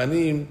enam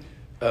ne'emanim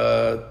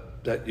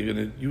that you're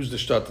going to use the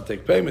shtar to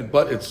take payment,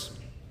 but it's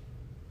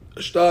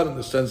a shtar in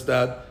the sense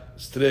that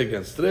it's tre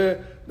against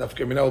tre.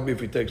 Nafkamina will be if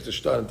he takes the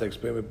shtar and takes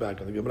payment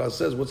back. And the Gemara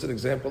says, what's an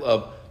example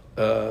of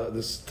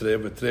this tre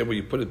where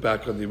you put it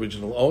back on the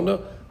original owner?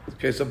 The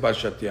case of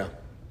Bashatya.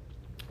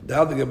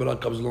 Now the Gemara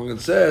comes along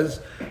and says,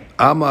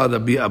 Amar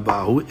Rabbi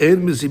Abahu,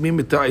 En mizimim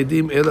et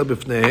ha'edim ela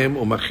b'fnehem,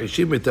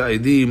 u'machishim et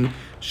ha'edim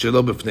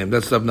shelo b'fnehem.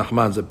 That's Rav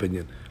Nachman's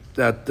opinion.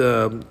 That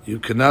you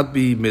cannot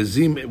be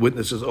mezim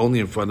witnesses only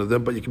in front of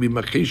them, but you can be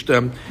machish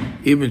them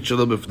even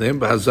shelo b'fnehem.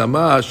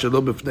 B'hazama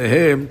shelo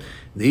b'fnehem,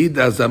 need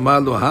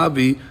hazama lo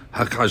havi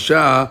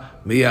hakasha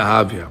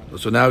miyahavya.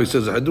 So now he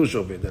says a hadush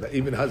over here, that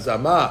even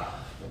hazama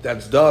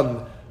that's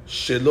done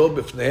shelo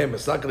b'fnehem,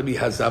 it's not going to be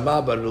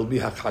hazama, but it'll be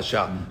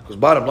hakasha. Because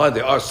bottom line, they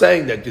are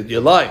saying that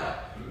you're lying.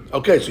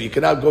 Okay, so you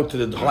cannot go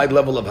to the high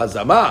level of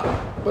hazama,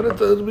 but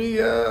it'll be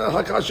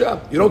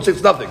hakasha. You don't say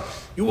it's nothing.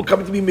 You will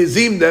come to be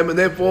mezim them, and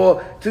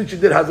therefore, since you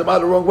did hazama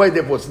the wrong way,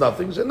 therefore it's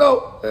nothing. You say,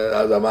 no,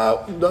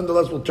 hazama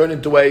nonetheless will turn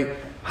into a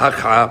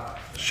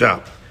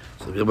hakasha.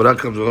 So the Gemara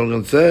comes along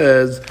and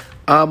says,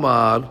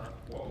 Amar.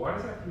 Why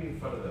does that have to be in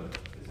front of them?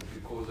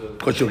 Is it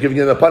because you're giving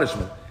them a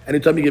punishment.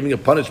 Anytime you're giving a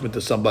punishment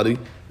to somebody,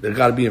 they've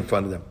got to be in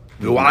front of them.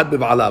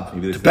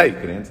 To pay.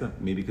 Good answer.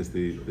 Maybe because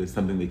there's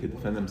something they could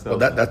defend themselves.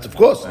 Well, that's of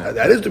course.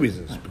 That is the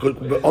reason.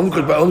 Only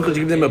because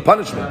you give them a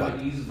punishment.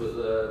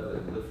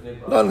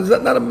 No, it's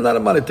not a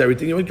monetary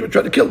thing. You're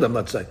trying to kill them,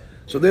 let's say.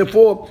 So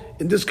therefore,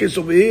 in this case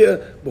over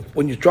here,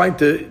 when you're trying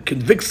to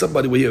convict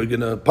somebody where you're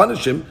going to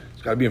punish him,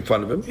 it's got to be in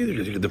front of him. Either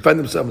because you can defend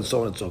himself and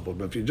so on and so forth.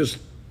 But if you're just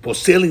for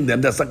selling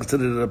them, that's not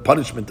considered a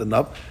punishment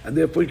enough, and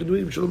therefore you can do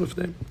it. Shalom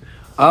b'fneim.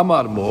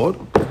 Amar mor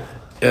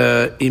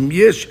im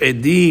yesh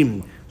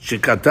edim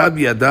shekatav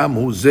yadam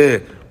hu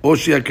zeh או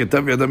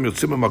שהכתב ידם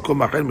יוצא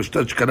ממקום אחר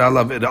משטר שקרא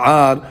עליו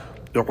ערער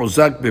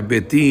יחוזק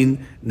בביתין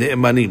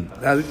נאמנים.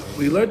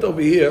 We learned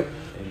over here,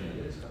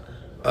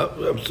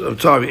 I'm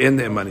sorry, in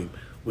na'emanim.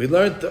 We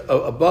learned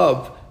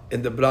above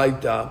in the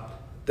Braita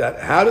that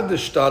how did the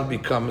shtar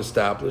become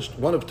established?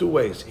 One of two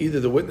ways. Either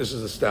the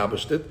witnesses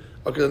established it,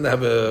 okay, then they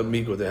have a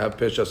migo, they have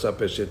peshasa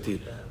peshetir.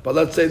 But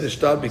let's say the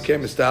shtar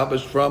became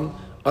established from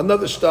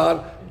another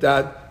shtar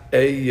that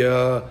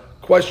a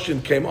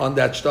question came on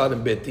that shtar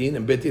in Betin,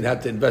 and Betin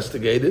had to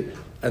investigate it,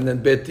 and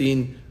then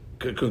Betin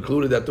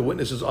concluded that the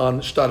witnesses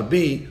on shtar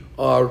B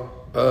are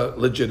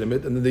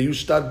legitimate, and then they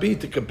used shtar B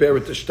to compare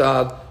it to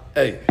shtar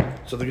A.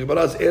 So the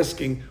Gemara is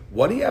asking,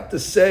 what do you have to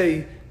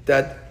say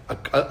that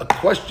a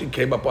question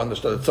came up on the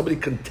shtar, that somebody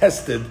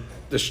contested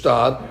the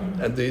shtar,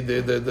 and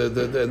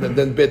and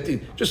then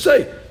Betin, just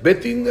say,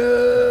 Betin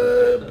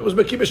was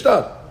Mekim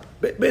shtar.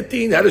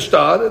 Betin had a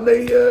shtar, and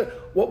they,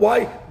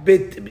 why?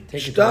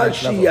 Shtar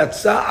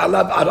sheyatsa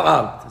alav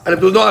ar'ar. And if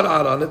there was no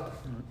ar'ar on it,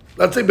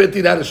 let's say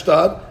Betin had a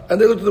shtar, and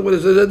they looked at the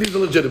witnesses and said, these are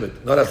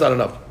legitimate. No, that's not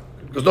enough.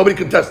 Because nobody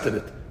contested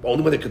it. But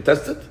only when they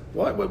contested?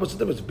 Why? What's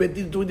the difference?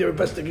 Betin doing their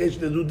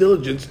investigation, their due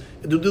diligence,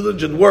 and due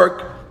diligent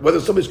work, whether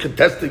somebody's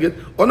contesting it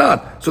or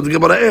not. So the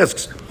Gemara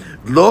asks,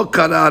 לא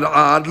קרא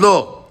עד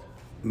לא.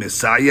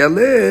 מסייע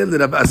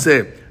לרב אסה.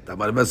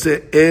 דבר רב אסה,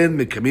 אין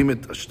מקיימים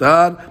את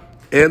השטר,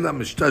 אלא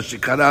משטר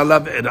שקרא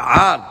עליו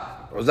ערער.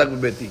 Rozak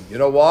b'Beit Din. You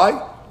know why?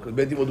 Because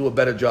Beit Din will do a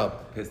better job.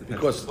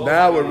 Because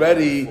now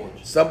already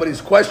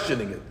somebody's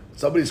questioning it.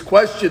 Somebody's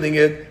questioning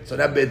it, so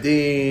that Beit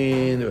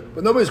Din.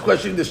 But nobody's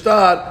questioning the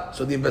shtar,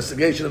 so the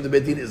investigation of the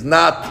Beit Din is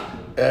not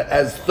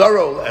as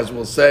thorough as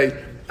we'll say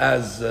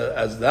as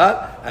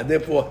that, and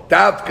therefore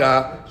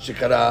Tavka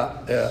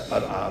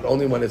Shikara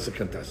only when it's a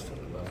contest.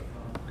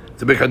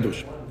 It's a big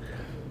hadush.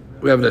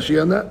 We have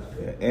Rashi on that.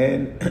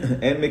 אין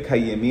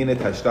מקיימים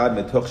את השטר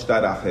מתוך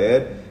שטר אחר,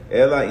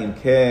 אלא אם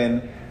כן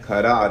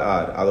קרא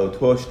ערער על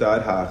אותו שטר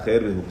האחר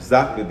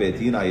והוחזק בבית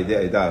דין על ידי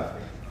עדיו.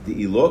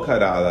 דאי לא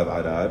קרא עליו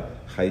ערער,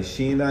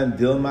 חיישינן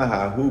דילמה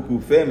ההוא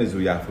גופה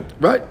מזויפו.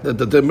 Right.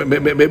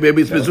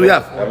 Maybe it's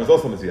mizuyaf. That was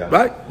also mizuyaf.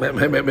 Right.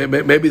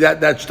 Maybe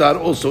that shtar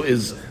also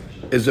is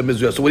a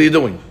mizuyaf. So what are you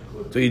doing?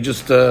 So you're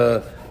just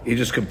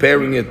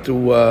comparing it to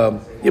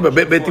but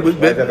Beti was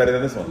Why is that better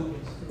than this one?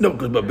 no,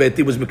 because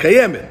Beti was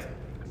mekayemet.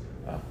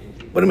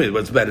 What do you mean?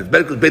 What's better? It's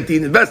better because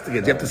Beti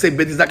investigates. You have to say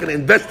Beti's not going to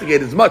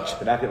investigate as much.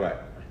 Exactly right.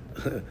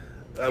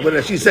 What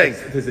is she saying?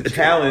 There's a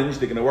challenge.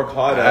 They're going to work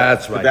harder.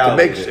 That's right. To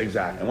make validate it.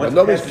 exactly. And once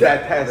Nobody's you pass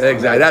that test,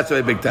 exactly. That's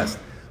a big test.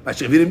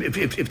 Actually, if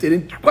they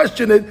didn't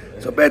question it,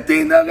 so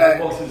Beti, okay.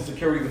 Most of the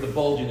security with the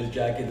bulge in his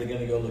jacket, they're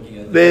going to go looking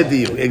at it.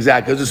 Beti,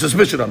 exactly. There's a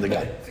suspicion on the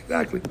guy.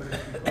 Exactly. Because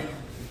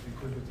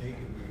we're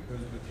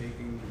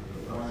taking,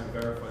 we want to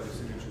verify the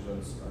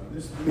signatures on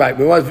this. Right.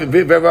 We want to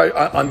verify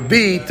on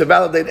B to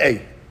validate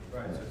A.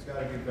 Right, so it's got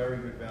to be very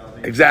good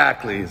validation.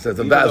 Exactly. So,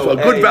 so a though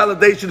good A-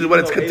 validation is when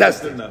it's even though A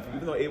was contested. good enough,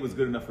 even though A was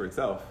good enough for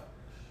itself,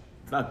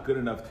 it's not good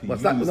enough to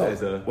What's use not,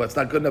 as a. what's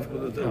not good enough?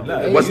 No, It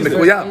they wasn't used it.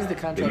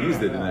 Mikuya. They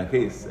used it in that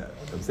case.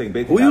 I'm saying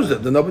Beit Who Din- used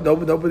it?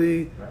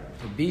 Nobody.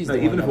 B's No, the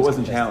even one if it that was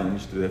wasn't contested.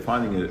 challenged, they're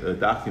finding a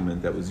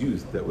document that was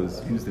used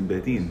in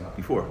Beit Din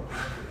before.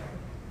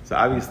 So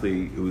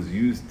obviously it was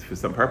used for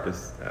some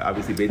purpose.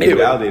 Obviously Beit Din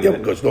validated it.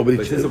 because nobody.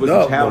 But since it No, wasn't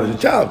no, challenged,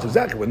 it's a challenge.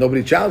 Exactly. When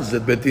nobody challenges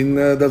it, Betin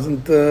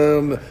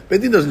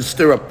doesn't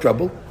stir up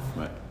trouble.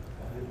 right.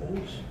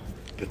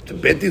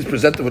 Betin's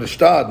presented with a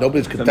star.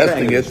 Nobody's So I'm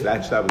contesting saying it.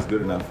 that shot was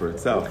good enough for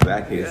itself in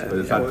that case, but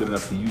it's not good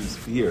enough to use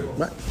here.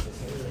 Right.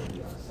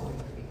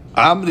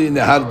 Amri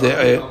nehar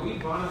de. Are we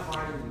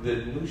bonifying the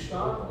new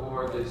shot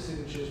or the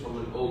signatures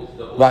from the old?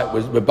 Right.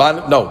 We're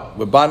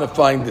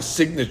bonifying the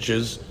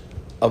signatures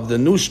of the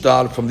new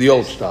star from the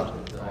old star.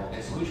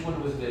 And so which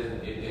one was the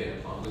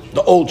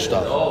The old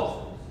star. The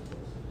old.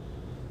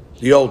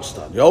 The old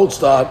star. The old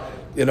star,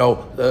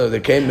 they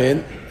came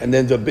in, and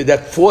then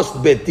that forced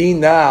Betin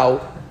now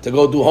to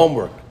go do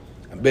homework.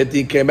 And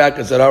Betin came back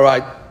and said, all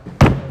right,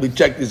 we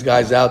checked these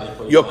guys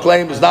out. Your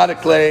claim is not a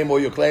claim, or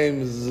your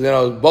claim is,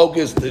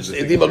 bogus. It's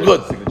even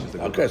good.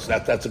 Okay, so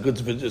that's a good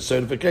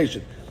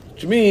certification.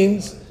 Which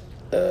means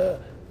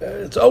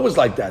it's always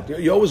like that.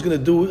 You're always going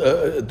to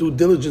do due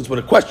diligence when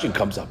a question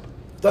comes up.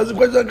 Does the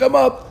question come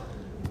up?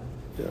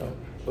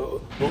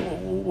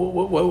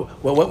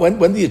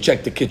 When do you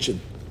check the kitchen?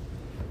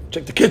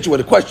 Check the kitchen when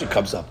the question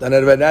comes up. Now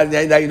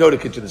you know the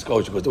kitchen is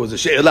kosher because there was a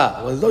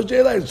she'elah. When there's no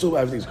she'elah, assume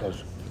everything's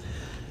kosher.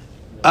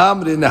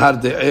 Amri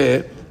nehar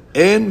de'eh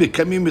en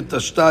mekamim et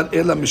ashtar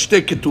ela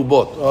mishte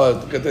ketubot. Oh,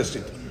 look at this.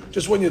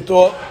 Just when you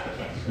thought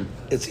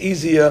it's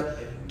easier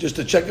just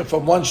to check it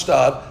from one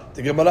star,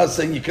 the Gemara is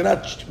saying you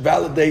cannot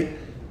validate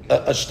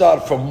a star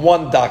from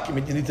one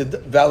document. You need to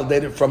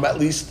validate it from at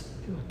least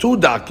two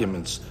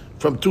documents,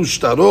 from two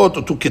shtarot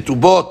or two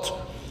ketubot.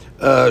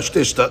 Or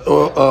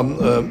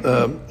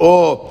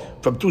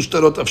from two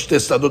shtarot of shte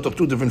shtarot of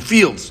two different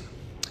fields.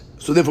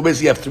 So therefore,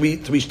 basically, you have three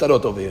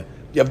shtarot over here.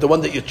 You have the one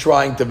that you're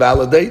trying to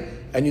validate,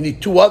 and you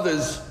need two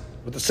others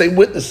with the same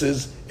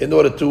witnesses in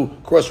order to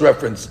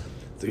cross-reference.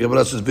 The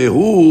Gemara says,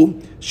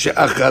 "Vehu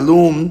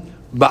she'achalum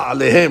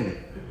ba'alehem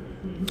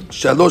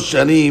shalosh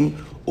shanim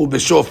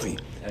ubeshofi."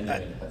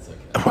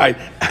 Right,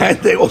 and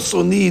they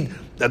also need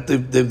that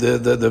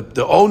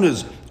the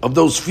owners of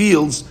those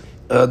fields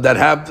that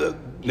have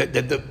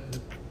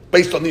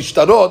based on these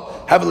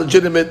shtarot, have a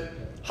legitimate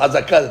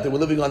hazakah, that they were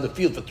living on the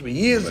field for 3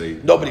 years.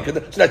 Nobody could.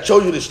 So that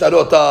shows you the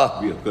shtarot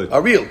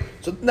are real.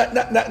 So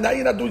now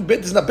you're not doing bet.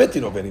 This is not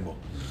betting over anymore.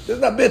 This is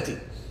not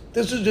betting.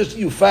 This is just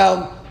you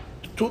found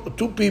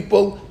two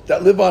people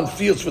that live on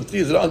fields for 3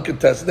 years that are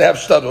uncontested. They have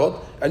shtarot,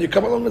 and you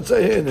come along and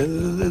say, "Hey,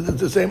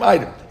 it's the same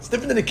item." It's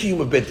different than the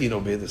kiyum of betting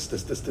over here. This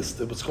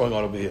what's going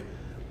on over here.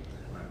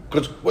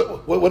 Because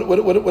what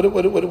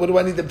do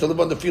I need them to live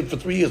on the field for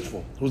 3 years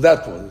for? Who's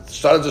that for?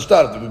 Start as a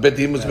start.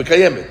 Betim was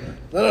mekayemit.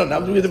 No. Now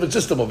I'm doing a different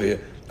system over here.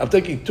 I'm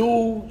taking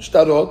two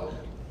shtarot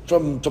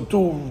from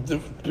two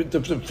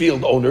different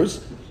field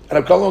owners, and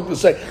I'm coming along to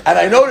say, and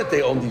I know that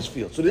they own these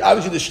fields. So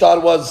obviously the shtar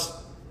was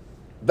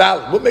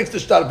valid. What makes the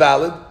shtar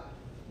valid?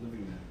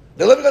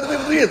 They're living on the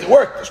field for 3 years. It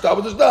worked. The shtar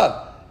was just done.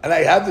 and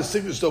I have the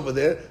signatures over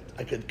there,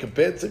 I could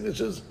compare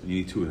signatures, You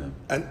need two of them.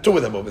 and two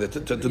of them over there to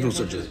do Yeah,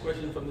 such this a.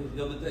 question from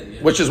the other day.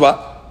 Yeah. Which is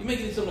what? You're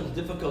making it so much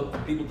difficult for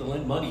people to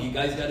lend money. You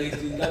guys gotta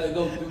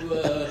go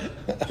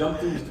through, jump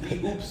through 3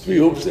 hoops. 3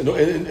 hoops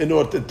in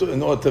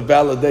order to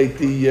validate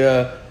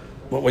the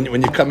when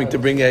you're coming to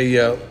bring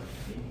a.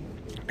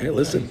 Hey,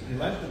 listen. He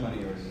lent the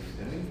money already,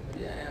 didn't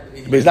he?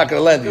 Yeah, But he's not going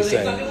to lend. He's He's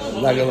saying not he's gonna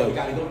not lend. going to You lend.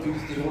 gotta go through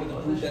this in order to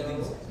prove that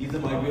these are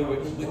my real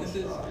witnesses.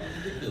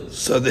 It's ridiculous.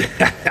 So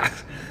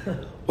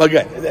well,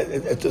 again,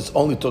 it's just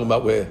only talking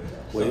about where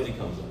Something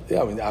comes up.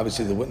 yeah, I mean,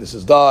 obviously the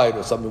witnesses died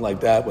or something like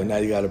that. Where now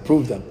you got to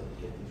prove them.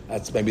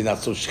 That's maybe not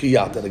so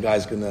shchiyat that the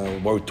guy's going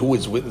to, or 2 of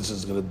his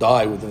witnesses are going to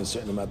die within a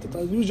certain amount of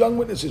time. Use young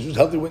witnesses, use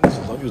healthy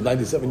witnesses. Don't use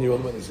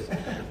 97-year-old witnesses.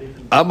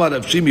 Amar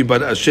Rav Shimi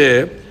bar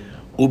Asher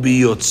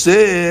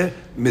ubiyotze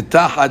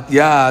mitachat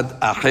yad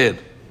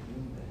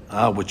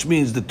acher. Which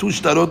means the 2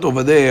 shtarot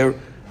over there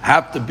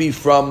have to be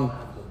from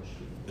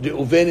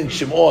Reuven and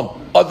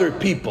Shimon, other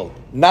people,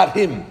 not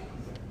him.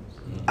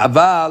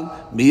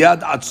 Aval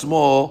miyad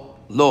atzmo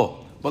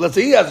lo. But let's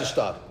say he has a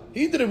shtar.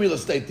 He did a real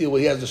estate deal where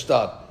he has a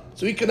shtar.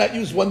 So he cannot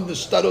use one of the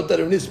shtarot that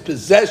are in his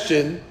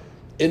possession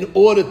in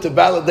order to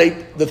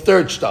validate the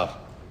 3rd shtar.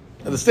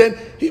 Understand?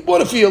 He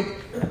bought a field.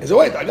 He said,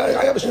 wait, I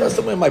have a shtar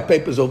somewhere in my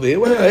papers over here.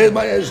 Well, here's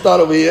my shtar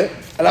over here.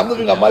 And I'm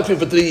living on my field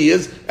for 3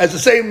 years. As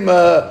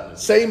the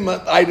same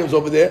items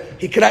over there.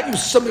 He cannot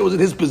use something that was in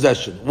his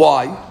possession.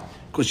 Why?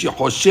 Because you're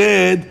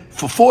hoshed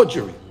for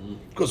forgery.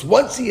 Because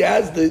once he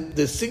has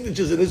the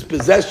signatures in his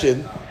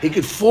possession, he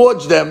could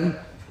forge them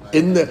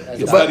in the. He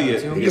can study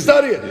it. He can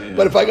study it. Yeah.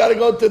 But if I got to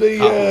go to the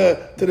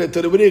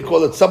what do you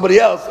call it? Somebody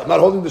else. I'm not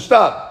holding the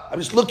shtar. I'm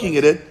just looking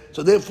at it.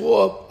 So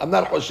therefore, I'm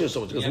not hoshed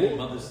so much. You have your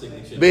mother's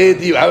signature.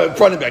 I have it in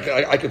front of me.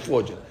 I can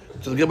forge it.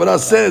 So the Gemara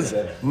says,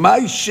 "My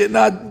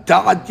shenad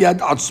ta'at yad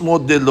atzmo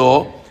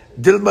delo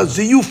dilma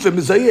ziyuf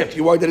mizayef."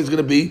 You worry that he's going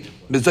to be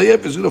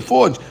mizayef? He's going to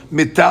forge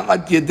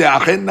mita'at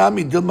yedeachen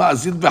nami dilma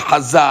azil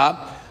v'chazah.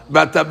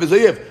 But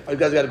mizayef. You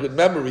guys got a good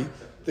memory.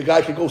 The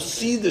guy can go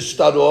see the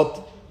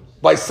shtarot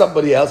by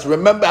somebody else,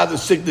 remember how the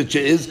signature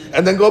is,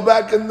 and then go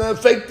back and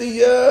fake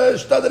the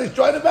shtar that he's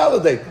trying to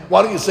validate.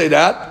 Why don't you say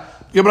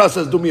that? Gemara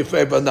says, do me a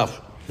favor, enough.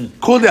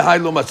 How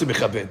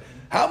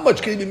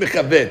much can he be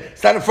mechaven?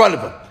 It's not in front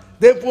of him.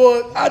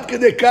 Therefore, ad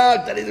kedei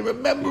kach, that he's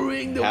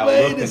remembering the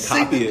way the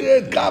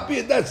signature, copy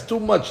it, that's too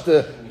much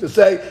to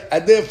say.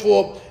 And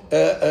therefore,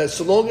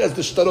 so long as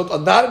the shtarot are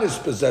not in his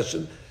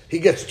possession, he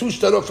gets 2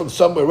 shtarot from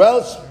somewhere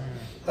else,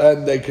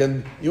 and they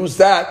can use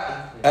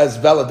that as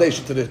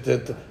validation to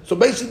the. So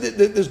basically,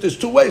 there's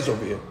 2 ways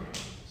over here.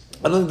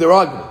 I don't think they're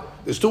arguing.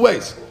 There's 2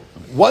 ways.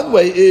 One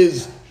way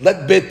is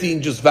let Beit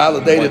Din just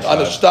validate it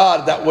on a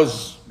shtar that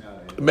was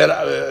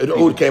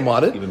Ur came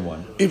on it.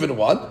 Even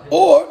one.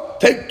 Or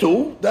take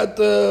 2 that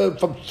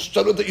from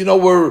shtarot that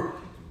were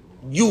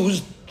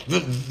used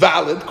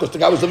valid because the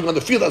guy was living on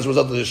the field as a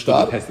result of the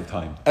shtar. The test of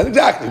time. And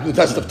exactly, the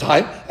test of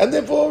time, and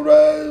therefore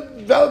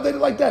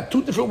validated like that.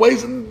 2 different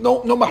ways, and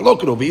no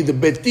mahloket over either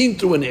Beit Din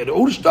through an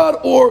Ur shtar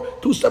or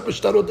 2 separate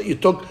shtarot that you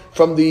took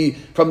from the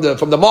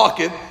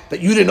market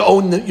that you didn't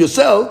own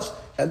yourselves,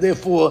 and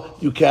therefore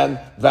you can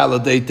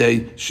validate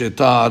a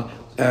shtar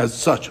as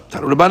such.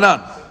 Tanu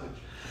Rabbanan.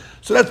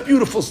 So that's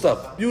beautiful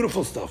stuff.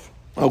 Beautiful stuff.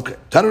 Okay.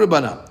 Tanu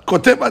Rabbanan.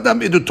 Kotev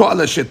adam iduto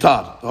ala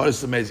shtar. Oh, this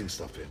is amazing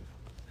stuff here.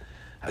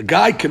 A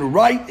guy can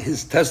write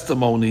his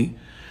testimony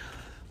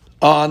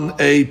on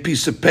a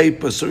piece of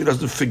paper so he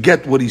doesn't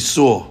forget what he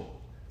saw.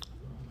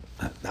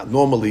 Now,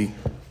 normally,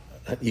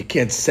 you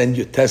can't send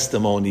your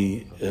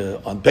testimony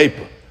on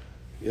paper.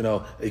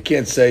 You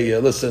can't say,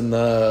 listen,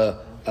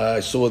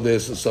 I saw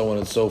this and so on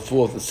and so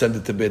forth, and send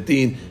it to Beit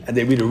Din, and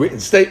they read a written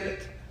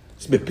statement.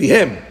 It's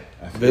mipihem.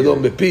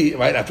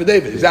 Right?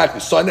 Affidavit. Exactly.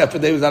 Signed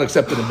affidavit is not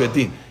accepted in Beit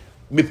Din.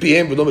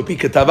 Mipihem, v'lo mipi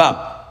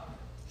ketavam.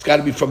 It's got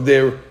to be from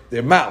their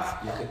mouth.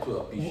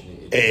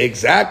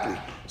 Exactly.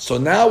 So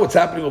now what's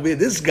happening over here?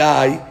 This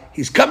guy,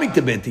 he's coming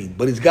to Beit Din,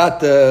 but he's got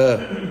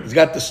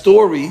the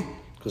story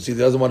because he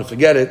doesn't want to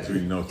forget it.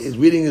 He's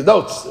reading his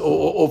notes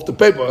off the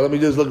paper. Let me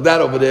just look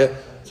that over there.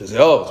 So say,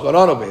 what's going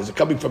on over here? Is it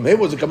coming from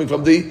him or is it coming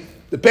from the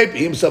paper?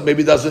 He himself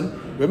maybe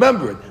doesn't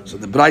remember it. So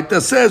the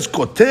Braita says,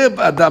 Kotev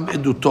Adam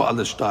Eduto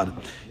al Shtar.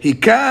 He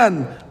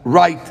can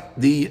write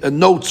the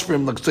notes for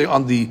him, let's say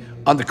on the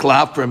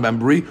cloth for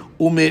memory.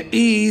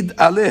 Umeid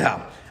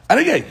aleha. And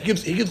again,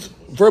 he gives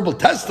verbal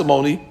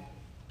testimony.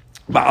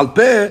 Ba'al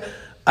peh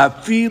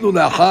afilu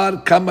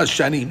lachar kama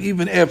shanim.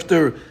 Even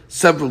after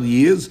several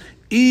years,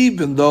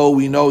 even though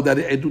we know that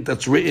the edut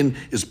that's written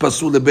is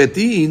pasul Beit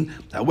Din,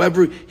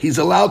 however, he's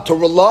allowed to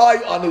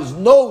rely on his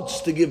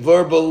notes to give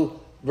verbal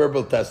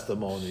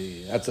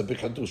testimony. That's a big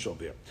chatush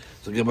over here.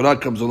 So Gemara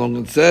comes along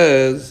and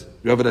says,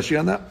 you have a Rashi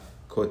on that?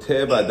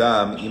 כותב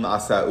אדם אם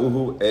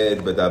עשאוהו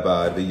עד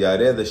בדבר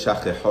וירא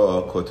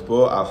לשכחו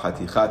כותבו על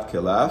חתיכת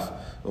קלף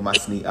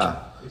ומשניאה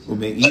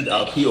ומעיד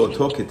על פי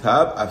אותו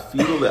כתב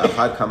אפילו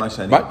לאחר כמה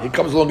שנים. Right, he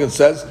comes along and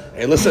says,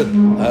 hey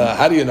listen,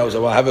 how do you know?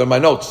 So I have it in my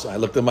notes. I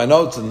looked in my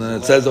notes and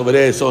it says over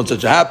there so and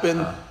such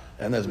happened,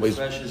 and that's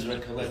refreshes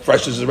recollection.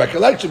 Refreshes his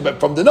recollection, but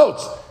from the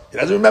notes. He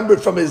doesn't remember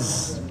it from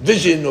his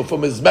vision or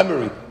from his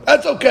memory.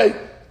 That's okay.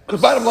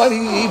 Because bottom line,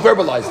 he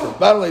verbalized it.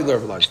 Bottom line, he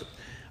verbalized it.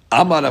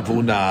 Amar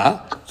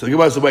Avuna. So the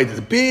Gemara says, wait, there's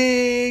a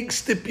big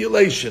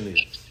stipulation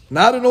here.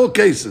 Not in all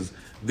cases.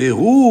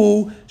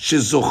 Vehu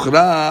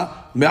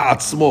shezochra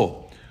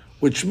me'atzmo.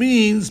 Which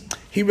means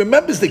he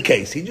remembers the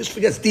case. He just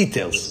forgets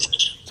details.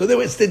 So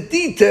it's the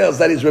details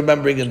that he's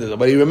remembering in this.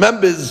 But he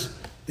remembers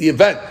the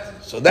event.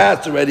 So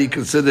that's already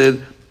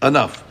considered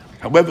enough.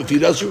 However, if he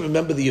doesn't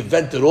remember the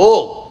event at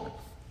all,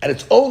 and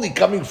it's only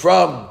coming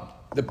from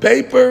the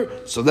paper,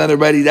 so then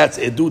already that's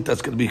edut,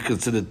 that's going to be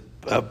considered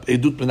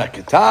edut min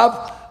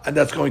hakitav, and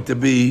that's going to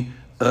be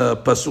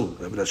pasul.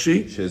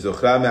 Rashi?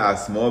 שזוכרה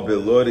מעצמו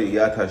ולא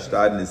ראיית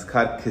השטר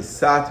נזכר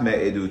קצת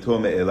מעדותו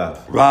מאליו.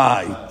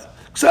 Right.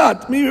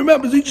 Ksat, he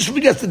remembers, he just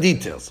forgets the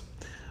details.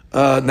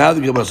 Now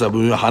the Gemara says,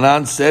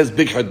 Hanan says,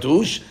 big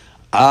hadush,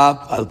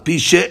 al pi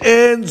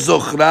she'en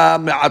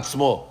zochra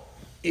me'atzmo.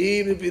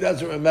 Even if he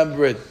doesn't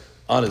remember it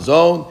on his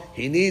own,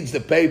 he needs the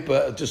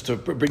paper just to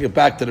bring it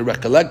back to the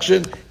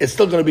recollection. It's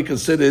still going to be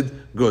considered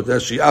good.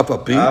 That's she afa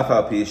pi. אף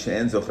על פי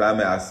שאין זוכרה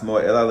מעצמו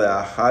אלא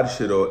לאחר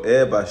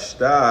שרואה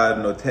בשטר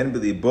נותן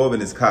בליבו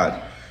ונזכר.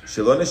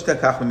 שלא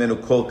נשתכח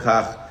ממנו כל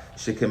כך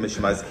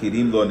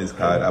שכמזכירים לו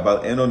נזכר, אבל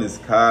אינו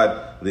נזכר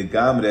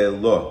לגמרי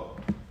לא.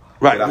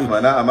 Right.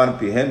 רחמנא אמר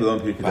פיהם ולא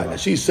מפי כתבם.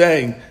 She's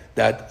saying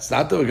that it's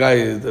not the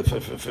guy that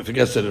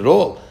forgets it at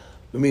all.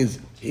 It means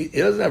he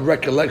doesn't have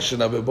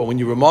recollection of it, but when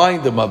you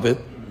remind him of it,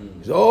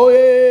 he says, oh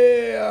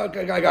yeah,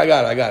 okay, I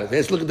got it.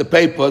 Let's look at the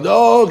paper.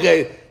 Oh,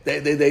 okay.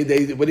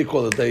 They what do you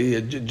call it?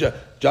 They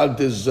jogged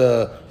his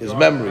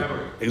memory.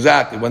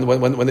 Exactly,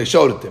 when they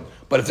showed it to him.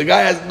 But if the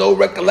guy has no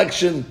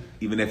recollection,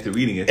 Even after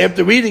reading it,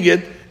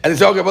 and they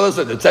say, okay, well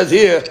listen, it says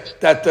here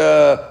that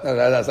no,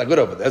 that's not good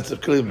over there. That's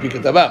clearly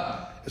bikatavam.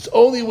 It's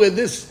only where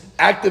this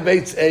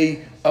activates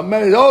a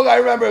memory. Oh, I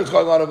remember what's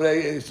going on over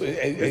there.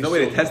 there's no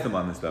way to test them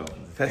on this though. To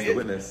test the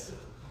witness.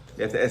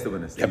 You have to ask the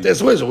witness. You have to ask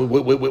the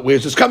witness,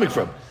 where's this coming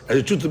from? And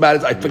the truth of the matter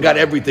is, I forgot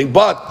everything,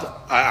 but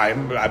I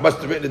must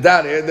have written it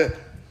down here.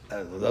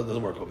 That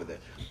doesn't work over there.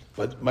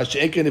 But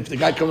Masha'ekin, if the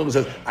guy comes up and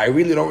says, I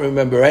really don't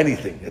remember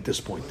anything at this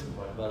point.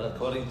 But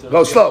according to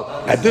Go slow.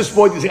 At this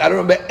point, you say, I don't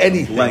remember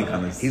anything. Blank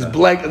on this. He's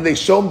blank, and they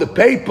show him the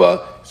paper.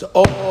 So,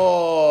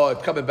 oh,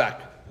 it's coming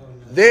back.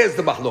 There's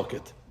the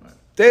mahloket.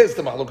 There's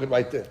the mahloket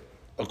right there.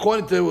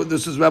 According to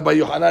this is Rabbi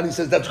Yohanan, he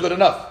says that's good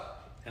enough.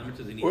 how much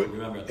does he need to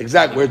remember?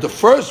 Exactly. Whereas the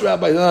first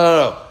rabbi,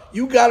 no.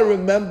 You got to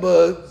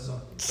remember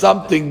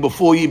something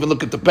before you even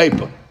look at the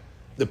paper.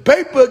 The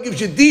paper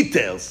gives you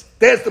details.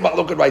 There's the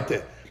mahloket right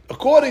there.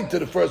 According to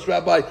the first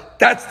rabbi,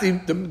 that's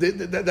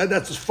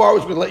that's as far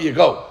as we're going to let you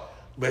go.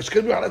 But I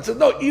said,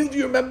 no, even if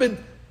you remembered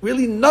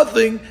really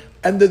nothing,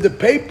 and the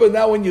paper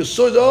now when you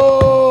saw it,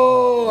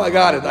 oh, I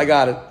got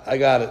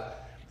it.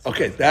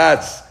 Okay,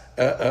 that's,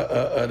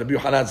 Rabbi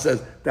Yohanan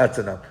says, that's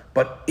enough.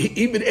 But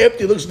even after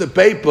he looks at the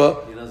paper,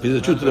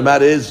 the truth of the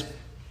matter is,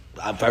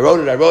 if I wrote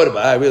it,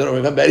 but I really don't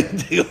remember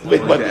anything.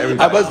 But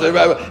I must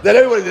remember. Then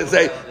everybody can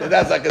say that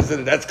that's not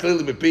considered. That's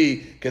clearly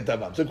Mipi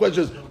Ketabam. So the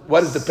question is,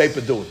 what is the paper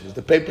doing? Is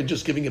the paper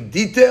just giving him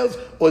details,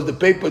 or is the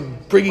paper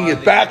bringing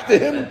it back to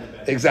him?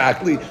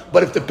 Exactly.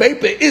 But if the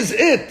paper is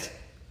it,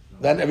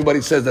 then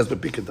everybody says that's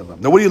Mipi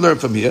Ketabam. Now what do you learn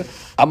from here?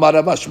 Amar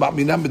Rabba Shma'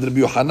 Minam B'Rabbi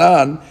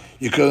Yohanan.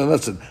 You can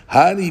listen.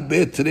 Hani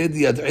bet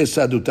Redi Ad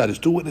Esa Adutar. There's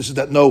two witnesses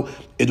that know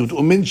Edut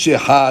Umin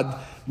Shehad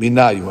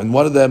Minayu, and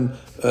one of them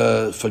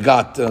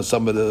forgot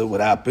some of what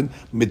happened.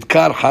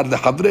 Midkar har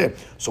lehavre.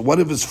 So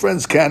one of his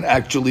friends can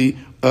actually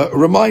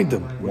remind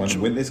him. One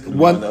witness can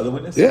remind the other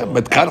witness? Yeah,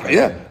 midkar.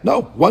 Yeah,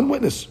 no, one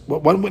witness.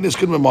 One witness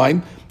can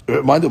remind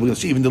them. We're going to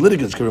see even the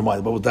litigants can remind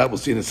them. But with that, we'll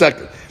see in a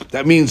second.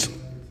 That means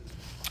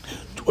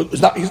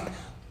it's not.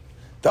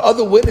 The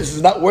other witness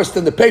is not worse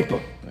than the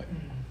paper.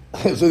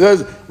 So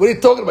there's, what are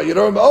you talking about? You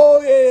don't remember? Oh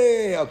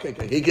yeah. Okay.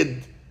 He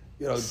could,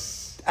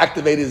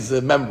 activate his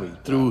memory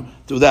through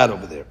that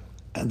over there.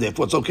 And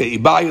therefore it's okay.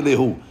 Ibayu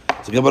lehu.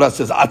 So Gemara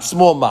says,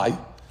 Atzmo mai.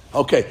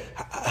 Okay.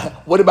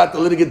 What about the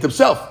litigant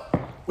himself?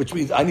 Which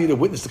means I need a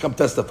witness to come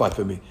testify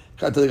for me.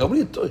 What are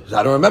you talking?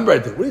 I don't remember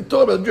anything. What are you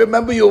talking about? Do you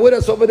remember you were with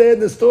us over there in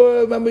the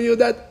store? Remember you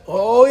that?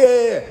 Oh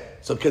yeah.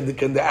 So can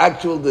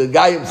the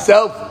guy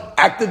himself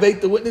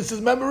activate the witness's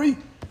memory?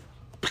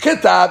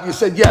 Kitab, you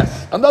said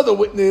yes. Another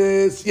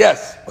witness,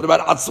 yes. What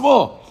about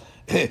Atzmo?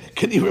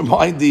 Can you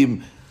remind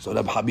him? So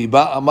Rab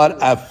Habiba Amar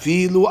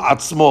Afilu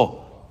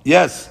Atzmo.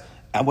 Yes.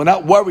 And we're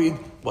not worried.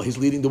 Well, he's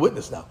leading the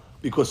witness now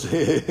because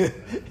he's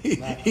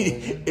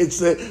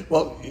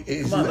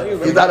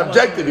not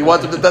objective. He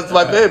wants him to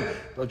testify for him.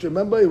 Don't you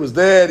remember? He was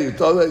there. He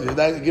told him, you're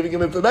not giving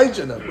him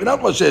information. We're not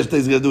Moshe he's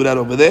going to do that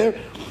over there.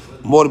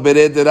 Mor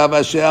bered Rav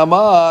Asher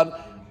Amar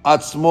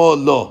Atzmo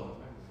lo.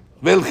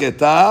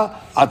 Velcheta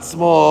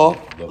Atzmo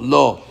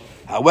lo.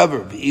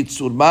 However,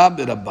 v'itzurma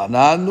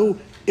berabbananu.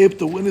 If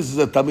the witness is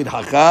a Tamid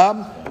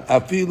Hakam,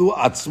 Afilu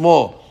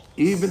Atzmo.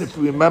 Even if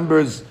he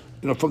remembers,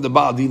 from the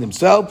Baal Din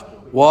himself.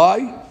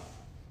 Why?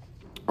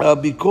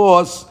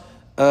 Because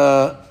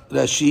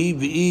Rashi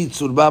v'i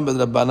Tzurban ben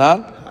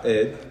Rabbanan.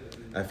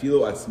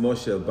 אפילו עצמו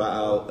של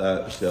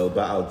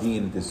בעל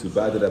דין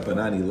דסובד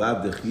רבנן אליו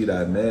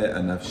דחירה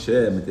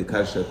מהנפשה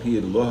מתיקה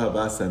שפיר לא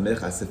הבא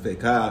סמך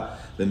הספקה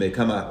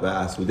למקמה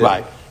והסודה.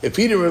 Right. If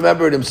he didn't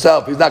remember it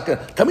himself, he's not going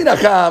to... Tamid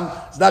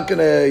Hakam is not going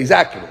to... He's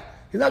accurate.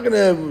 He's not going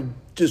to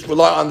just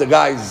rely on the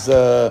guy's,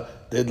 the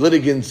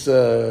litigant's,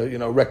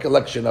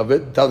 recollection of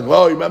it. Tell him,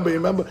 oh, you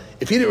remember?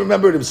 If he didn't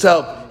remember it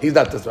himself, he's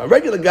not testifying. A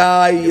regular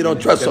guy, you don't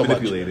trust so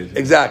much.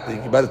 Exactly.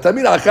 But the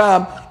Tamid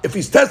Hakam, if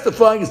he's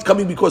testifying, it's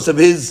coming because of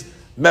his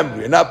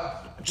memory, and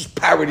not just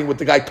parroting what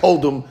the guy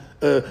told him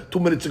 2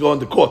 minutes ago in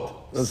the court.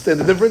 Understand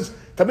the difference?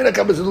 Tamid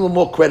Hakam is a little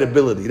more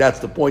credibility. That's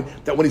the point.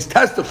 That when he's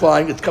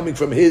testifying, it's coming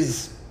from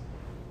his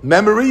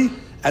memory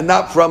and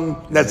not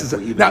from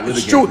necessary. Now,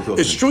 it's true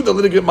the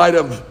litigant might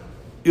have,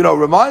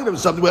 reminded him of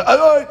something. But,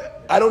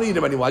 I don't need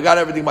him anymore. I got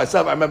everything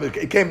myself. I remember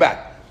it came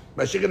back.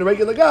 But a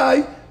regular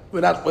guy,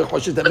 we're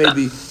questioning that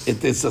maybe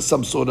it is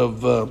some sort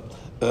of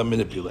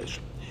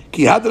manipulation.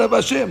 Ki had Rav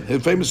Asher, a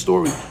famous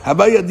story.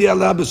 Havaya di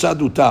Allah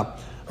b'saduta.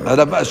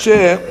 Rav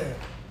Asher,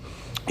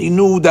 he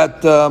knew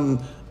that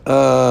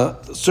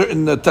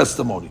certain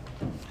testimony.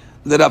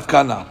 The Rav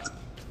Kana.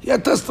 He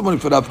had testimony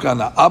for Rav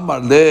Kana.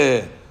 Amar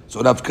le.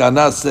 So Rav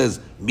Kana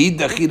says, Mi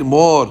dachir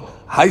mor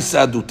hay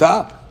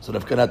saduta. So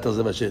Rav Kana tells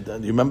Rav Asher, do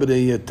you remember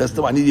the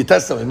testimony? I need your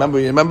testimony.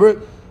 You remember it?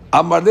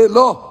 Amar le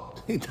lo.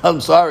 He tells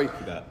him, sorry,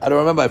 I don't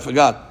remember. I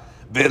forgot.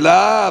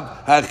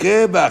 Velav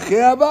hache b'ache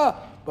haba.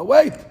 But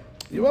wait.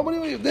 You remember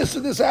when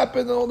this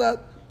happened and all that?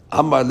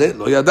 Amar le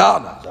lo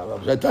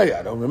yadana. I tell you,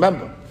 I don't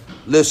remember.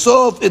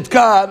 Lesof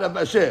itkar Rav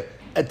Asher.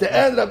 At the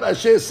end, Rav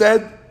Asher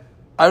said,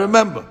 I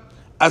remember.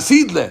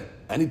 Asidle.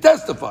 And he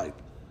testified.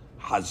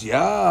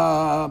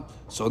 Hazya.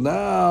 So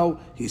now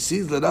he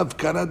sees that Rav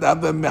Kana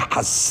have a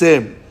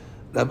mehasem.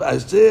 Rav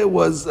Asher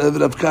was,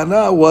 Rav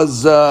Kana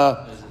was,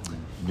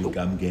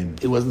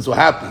 he wasn't so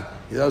happy.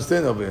 You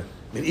understand over here?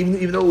 I mean,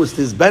 even though it was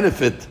to his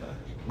benefit,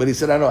 but he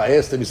said, I know, I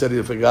asked him, he said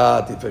he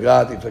forgot.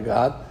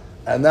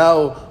 And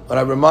now, when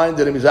I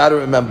reminded him, he said, I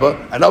don't remember.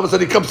 And all of a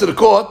sudden he comes to the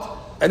court,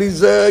 and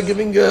he's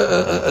giving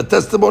a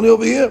testimony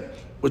over here.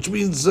 Which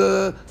means,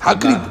 how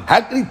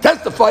can he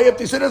testify if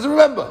he said he doesn't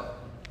remember?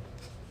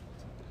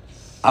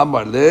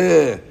 Amar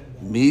le,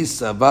 mi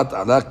savat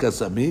alaka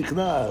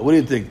samichna. What do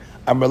you think?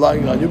 I'm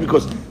relying on you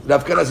because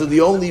Rav Kana said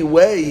the only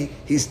way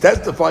he's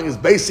testifying is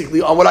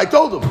basically on what I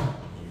told him.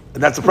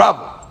 And that's the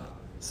problem.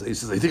 So he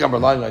says, you think I'm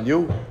relying on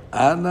you?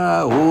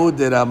 Ana hu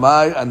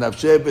deramai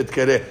anavshe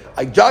betkere.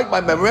 I jogged my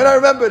memory and I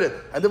remembered it.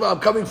 And then I'm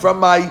coming from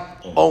my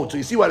own. So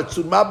you see what? It's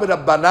Tzumah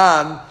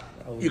b'Rabbanan,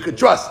 you could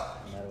trust.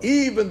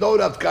 Even though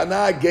Rav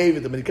Kana gave it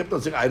to him, and he kept on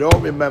saying, I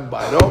don't remember.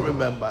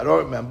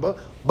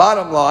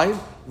 Bottom line,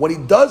 when he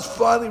does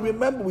finally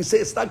remember, we say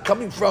it's not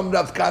coming from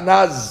Rav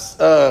Kana's,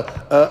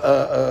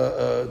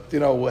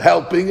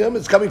 helping him.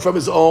 It's coming from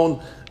his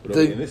own.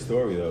 In this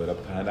story, though,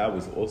 Rav Kana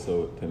was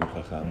also Tamid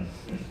Chacham.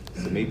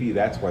 So maybe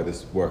that's why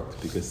this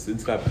worked, because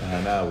since Rav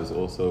Kana was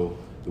also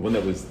the one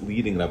that was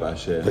leading Rav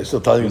Asher, they're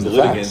still telling him the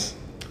facts.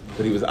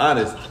 But he was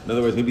honest. In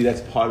other words, maybe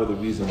that's part of the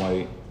reason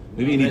why.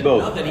 Maybe you need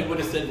both. Not that he would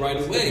have said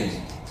right away.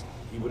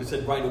 He would have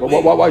said right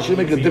away. Why should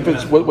it make a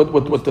difference what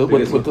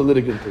the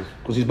litigant is?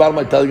 Because he's bottom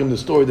line telling him the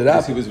story that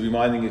happened. He was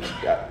reminding it.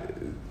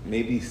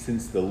 Maybe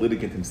since the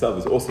litigant himself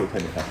is also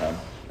Tamid Chacham,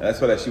 and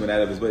that's why Rashi went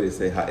out of his way to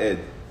say ha'ed.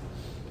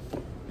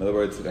 In other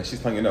words,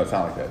 Rashi's telling you, no, it's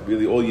not like that.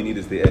 Really, all you need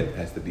is the ed. It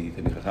has to be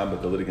Tamid Chacham,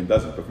 but the litigant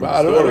doesn't. But from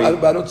the story,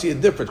 I don't see a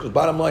difference because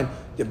bottom line,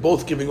 they're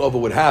both giving over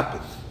what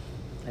happened.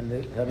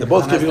 They're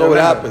both giving over what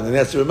happened, and he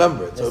has to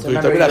remember it. So if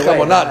you're Tamid Chacham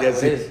or not, you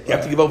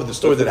have to give over the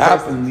story that happened.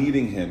 If the person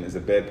leading him is a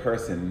bad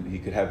person, he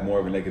could have more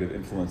of a negative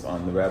influence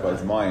on the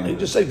rabbi's mind. And you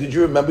just say, did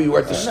you remember you were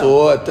at the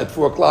store at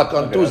 4 o'clock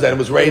on Tuesday and it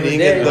was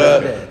raining? And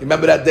you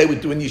remember that day we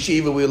were in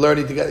yeshiva, we were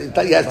learning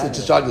together? He has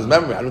to charge his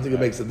memory. I don't think it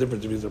makes a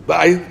difference if he's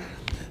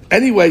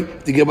anyway,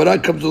 the Gemara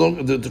comes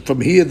along, from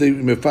here the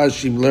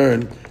Mefarshim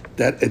learn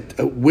that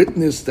a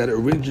witness that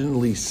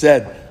originally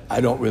said, I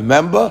don't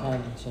remember,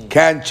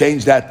 can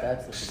change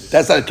that.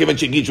 That's not Kivan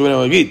Shegid Shuvin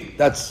Agid.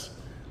 That's,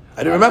 I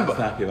didn't remember.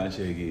 That's not Kivan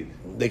Shegid.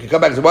 They can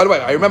come back and say, by the way,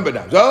 I remember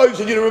now. So, oh, you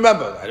said you didn't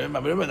remember. I didn't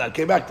remember. That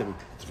came back to me.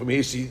 For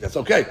me, see, that's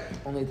okay.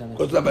 Only time.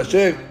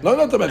 No,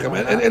 not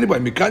Tamid. Anyway,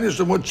 מכאן יש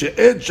למות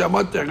שעד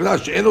שמעתי הגלה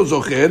שאינו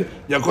זוכר,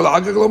 יכול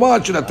אחר כך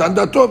לומר שנתן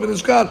דעתו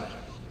ונזכר.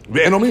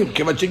 ואין אומרים,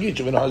 כיוון שהגיד,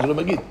 שבין החזר לא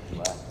מגיד.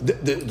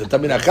 The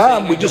Tamid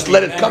Hakam, we just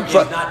let it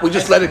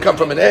come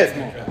from an ed,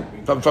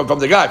 from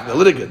the guy, from the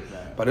litigant.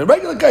 But in a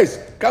regular case,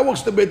 guy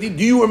walks to the bed, do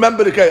you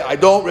remember the case? I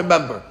don't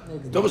remember.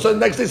 So all of a sudden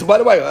the next day, so by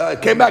the way,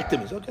 it came back to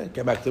me. So, okay,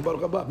 came back to me.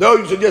 No,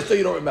 you said yesterday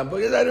you don't remember.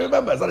 Yes, I don't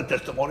remember. It's not a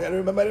testimony. I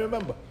don't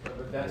remember.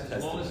 But that's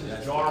as long as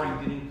his jarring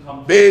didn't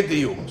come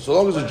from... So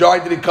long as the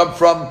jarring didn't come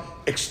from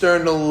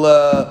external,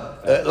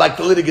 like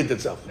the litigant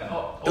itself.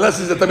 Unless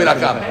it's a Tamid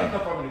Hakam. It can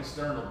come from an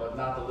external, but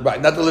not the litigant.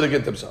 Right, not the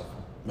litigant himself.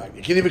 Right.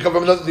 It can't even come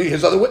from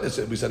his other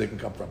witnesses. We said it can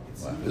come from.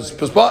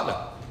 His partner.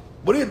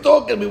 What are you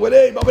talking? We went,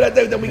 hey, remember that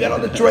day? Then we got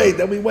on the train.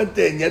 Then we went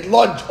in. You had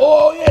lunch.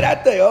 Oh, yeah,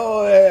 that day.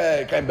 Oh,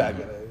 yeah, came back.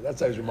 That's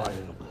how he's reminding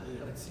him.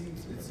 It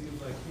seems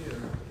like here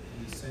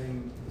he's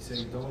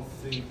saying don't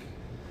think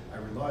I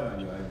relied on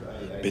you.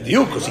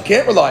 Because he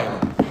can't rely on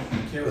him.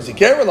 Because he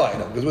can't rely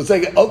on him. Because we're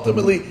saying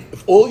ultimately,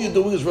 if all you're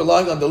doing is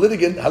relying on the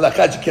litigant,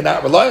 halakha, you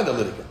cannot rely on the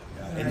litigant.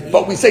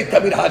 But we say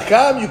Tamid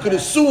Hakam, you could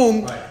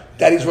assume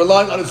that he's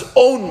relying on his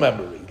own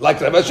memory,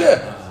 like Rav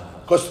Asher.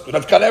 Because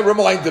Rav Kana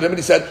reminded him and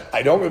he said,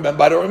 I don't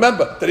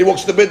remember. Then he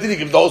walks to the bed and he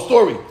gives the whole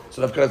story.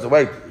 So Rav Kana said,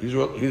 wait, he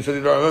said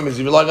he don't remember, is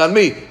he relying on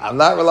me? I'm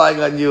not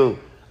relying on you.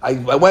 I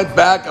went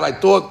back and I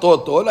thought,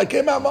 and I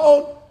came out on my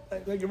own.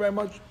 Thank you very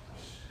much.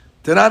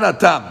 Tirana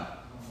Tam.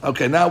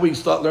 Okay, now we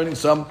start learning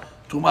some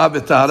Tum'ah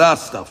v'Tahara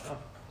stuff.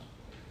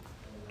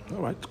 All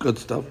right, good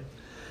stuff.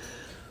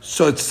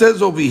 So it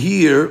says over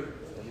here,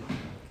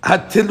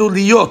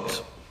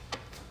 Hatiluliyot.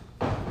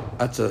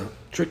 That's a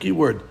tricky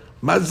word.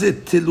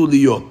 Mazit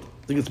tiluliyot.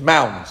 I think it's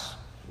mounds,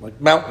 like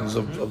mountains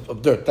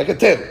of dirt, like a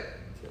tel.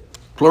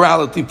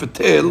 Plurality for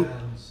tel,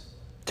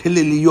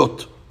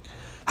 tiluliyot.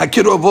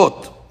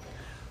 Hakirovot.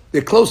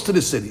 They're close to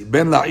the city.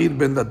 Ben La'ir,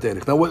 Ben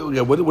Laderech. Now,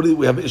 what do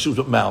we have issues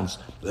with mounds?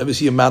 Whenever you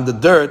see a mound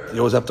of dirt, you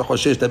always have to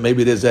choshesh that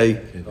maybe there's a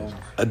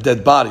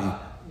dead body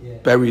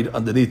buried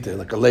underneath there.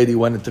 Like a lady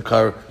went into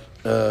her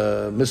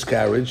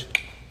miscarriage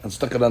and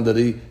stuck it under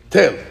the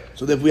tail.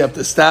 So therefore we have to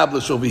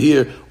establish over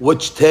here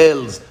which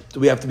tails do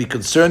we have to be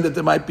concerned that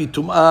there might be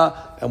tum'ah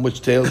and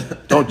which tails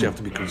don't you have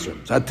to be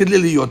concerned. So whether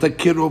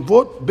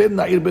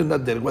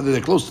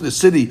they're close to the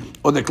city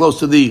or they're close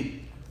to the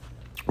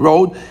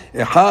road,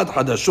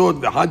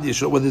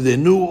 whether they're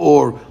new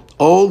or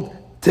old,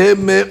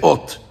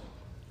 temeot.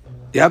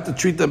 You have to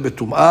treat them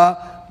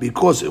betum'ah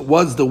because it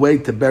was the way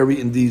to bury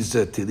in these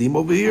tilim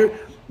over here,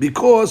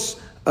 because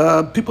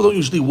people don't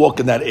usually walk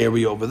in that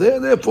area over there,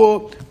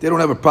 therefore they don't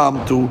have a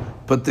problem to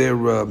put their,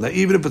 now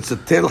even if it's a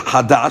tel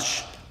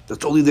hadash,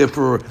 that's only there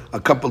for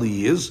a couple of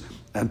years,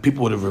 and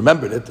people would have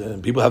remembered it,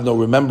 and people have no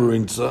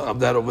remembrance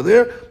of that over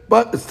there,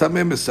 but it's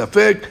tameh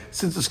misafek,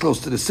 since it's close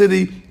to the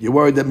city, you're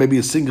worried that maybe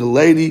a single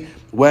lady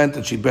went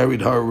and she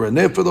buried her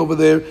nefil over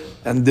there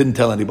and didn't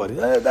tell anybody.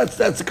 That's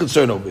a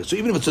concern over here. So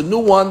even if it's a new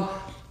one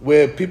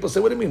where people say,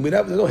 what do you mean?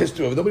 There's no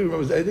history of it, nobody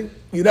remembers anything,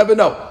 you never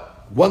know.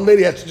 One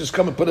lady has to just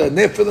come and put a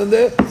nefil in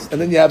there,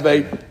 and then you have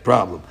a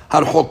problem.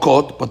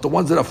 Harchokot, but the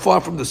ones that are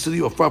far from the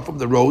city or far from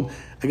the road,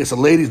 I guess a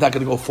lady's not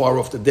going to go far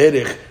off the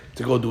derech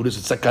to go do this.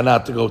 It's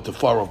sakanat to go to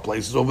far off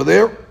places over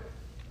there.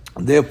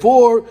 And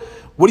therefore,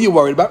 what are you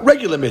worried about?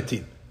 Regular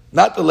metim,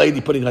 not the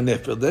lady putting a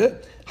nefil there.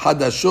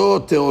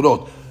 Hadashot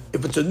teorot.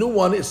 If it's a new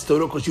one, it's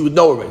teorot because you would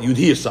know already. You'd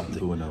hear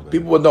something.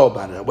 People would know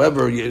about it.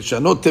 However,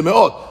 yeshanot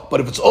temeot. But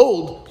if it's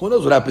old, who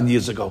knows what happened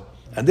years ago?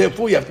 And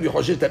therefore, you have to be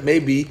choshesh that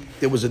maybe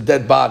there was a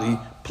dead body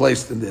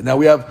placed in there. Now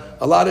we have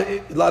a lot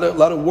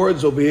of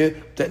words over here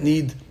that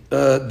need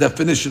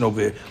definition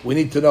over here. We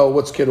need to know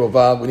what's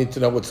kirovah. We need to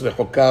know what's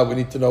rechokah. We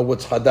need to know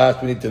what's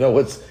hadash. We need to know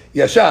what's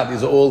yashan.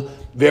 These are all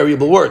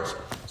variable words.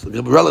 So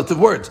they're relative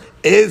words.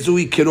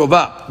 Ezui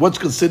kirovah. What's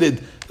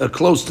considered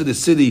close to the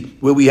city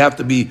where we have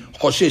to be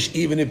choshesh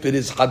even if it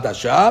is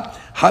hadasha?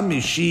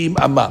 Hamishim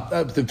amma.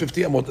 Within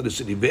 50 amot of the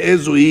city.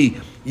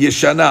 Ve'ezui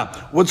yeshana.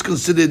 What's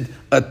considered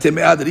a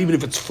teme'ah that even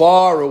if it's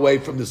far away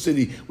from the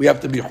city, we have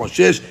to be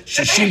choshesh?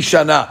 Shishim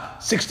shana.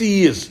 60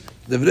 years.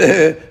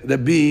 Devreh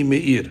Rabbi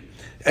Meir.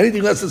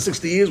 Anything less than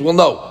 60 years, we'll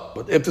know.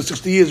 But after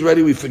 60 years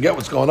already, we forget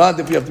what's going on.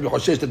 Therefore, we have to be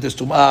choshesh that there's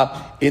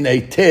tum'ah in a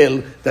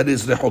tail that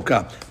is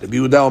rechokah. Rabbi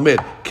Yehuda Omer,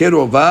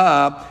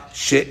 kerovah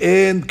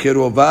she'en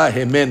kerovah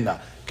hemena.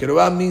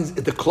 Kerovah means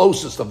the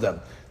closest of them.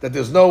 That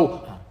there's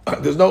no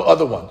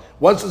other one.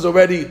 Once there's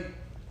already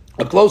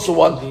a closer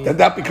one, then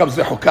that becomes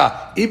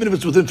rechokah, even if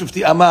it's within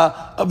 50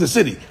 amah of the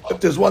city.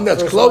 If there's one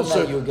that's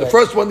closer, the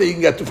first one that you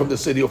can get to from the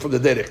city or from the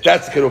derech,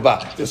 that's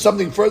kerovah. If there's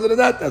something further than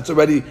that, that's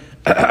already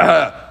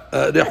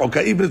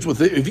rechokah, even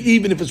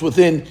if it's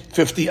within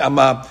 50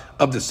 amah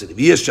of the city.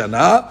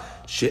 V'yeshana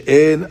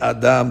she'en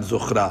adam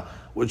zochra,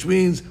 which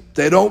means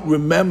they don't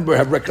remember,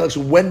 have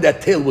recollection when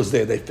that tail was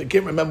there. They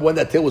can't remember when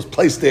that tail was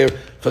placed there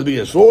for the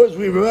beginning. As far as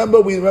we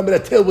remember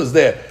that tail was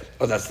there.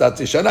 Oh, that's not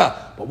Tishana.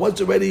 But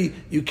once already,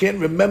 you can't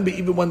remember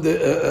even when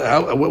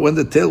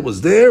the tail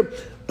was there,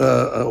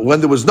 when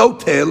there was no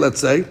tail,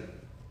 let's say,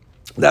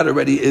 that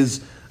already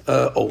is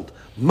old.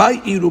 My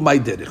iru, my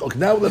derech. Okay,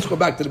 now let's go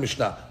back to the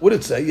Mishnah. What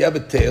did it say? You have a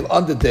tail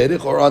on the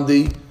derech or on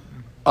the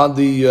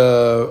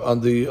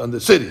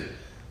city.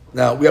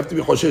 Now we have to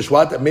be choshesh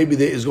what that maybe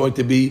there is going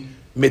to be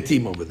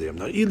metim over there.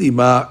 Now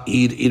ilima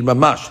ir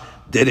mamash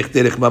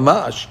derech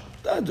mamash.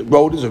 The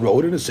road is a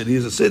road and a city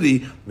is a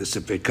city. Why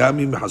should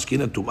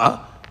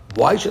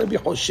I be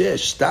choshesh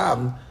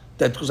stam?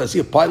 That because I see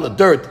a pile of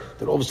dirt,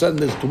 that all of a sudden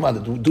there's tumah.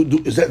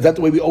 Is that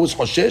the way we always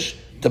choshesh?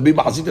 To be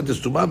machzik that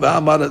there's tumah.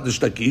 V'amar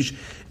l'shtakish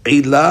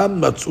eilam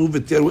matzu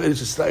v'teru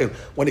Eretz Yisrael.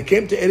 When it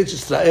came to Eretz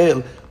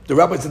Yisrael, the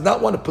rabbis did not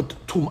want to put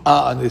tumah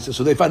on it,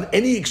 so they found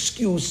any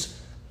excuse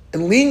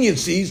and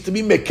leniencies to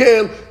be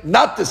mekel,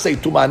 not to say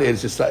tumah in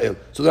Eretz Yisrael.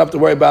 So they don't have to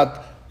worry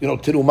about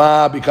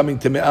terumah becoming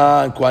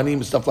teme'ah and kohanim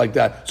and stuff like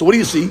that. So what do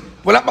you see?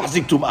 We're not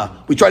mahzik tumah.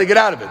 We try to get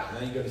out of it.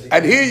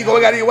 And here you're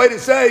going out of your way to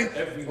say,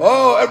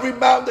 every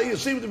mountain that you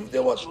see,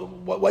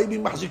 why you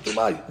being mahzik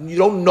tumah? You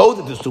don't know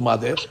that there's tumah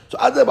there. So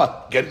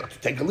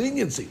take a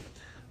leniency.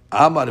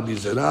 Amar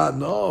Bizera,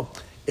 no.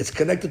 It's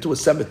connected to a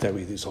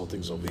cemetery, these whole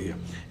things over here.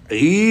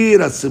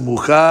 עיר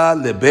הסמוכה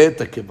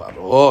לבית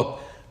הקברות,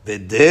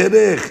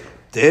 ודרך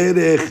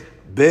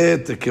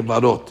בית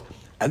הקברות.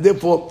 And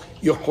therefore,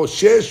 you're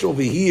choshesh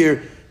over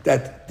here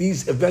that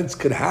these events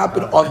could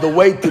happen on the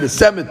way to the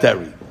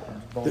cemetery.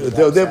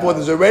 Therefore,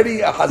 there's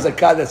already a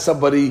hazakah that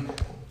somebody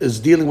is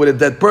dealing with a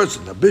dead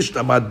person. What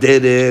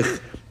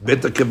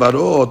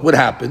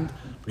happened?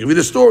 I'll give you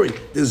the story.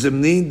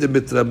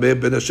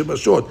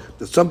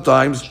 That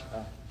sometimes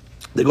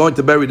they're going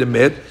to bury the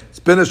mid. It's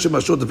ben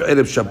hashemashot of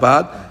Erev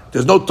Shabbat.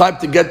 There's no time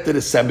to get to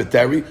the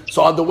cemetery.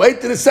 So on the way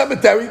to the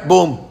cemetery,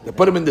 boom, they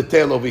put him in the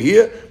tail over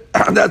here,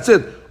 and that's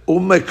it.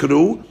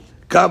 Umekru,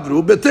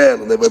 kavru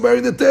betel, and they were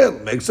burying the tail.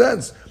 Makes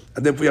sense.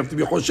 And then we have to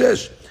be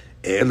choshesh.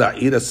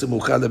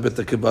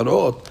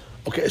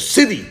 Okay, a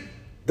city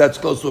that's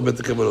close to a bet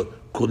kevarot.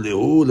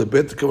 Kuleu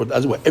lebet kevarot.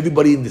 As well,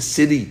 everybody in the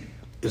city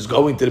is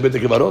going to the bet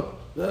kevarot.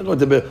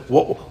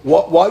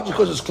 Why?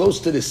 Because it's close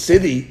to the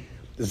city.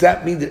 Does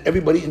that mean that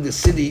everybody in the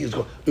city is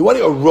going? You want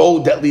a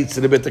road that leads to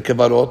the Bet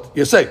Kevarot?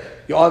 You say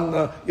you're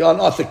on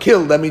Arthur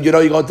Kill. That means you're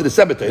going to the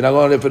cemetery. You're not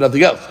going there for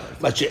nothing else.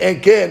 But you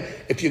ain't can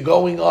if you're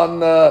going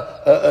on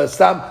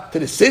Stam to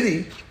the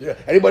city.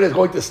 Anybody that's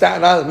going to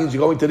Staten Island means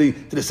you're going to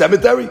the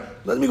cemetery.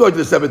 Let me go to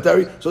the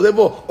cemetery. So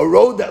therefore, a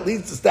road that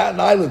leads to Staten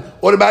Island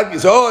automatically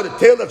says, "Oh, the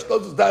tail that's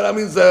close to Staten Island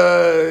means."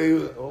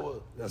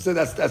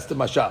 That's the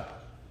mashal.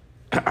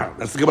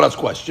 That's the Gemara's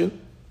question.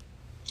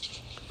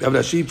 You have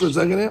that sheet for a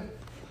second here.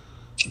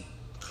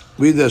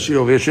 Read that sheet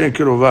over here. She'en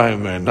kirovah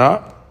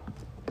himena.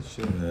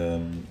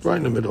 Right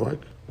in the middle, like.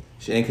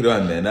 שאין קרובה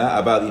ממנה,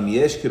 אבל אם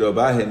יש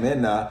קרובה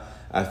המנה,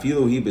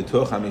 אפילו היא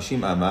בתוך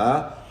 50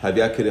 אמה,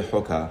 הביאה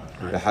כרחוקה,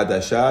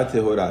 וחדשה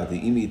טהורה,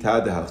 ואם איתה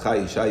דהלכה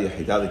אישה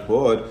יחידה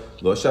לקבור,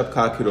 לא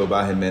שבקה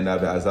קרובה המנה,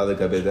 ועזה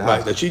לגבי דהה.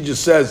 Right, that she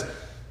just says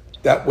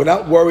that we're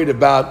not worried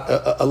about,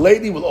 a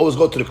lady will always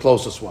go to the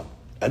closest one.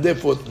 And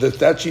therefore,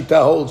 that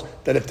shita holds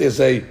that if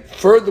there's a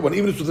further one,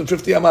 even if it's within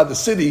 50 amah of the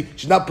city,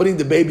 she's not putting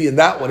the baby in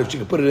that one if she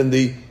can put it in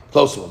the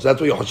closer one. So that's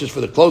why you're choshesh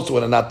for the closer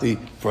one and not the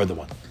further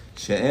one.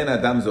 שאין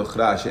אדם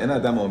זוכרה, שאין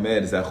אדם אומר,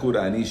 זכור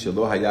אני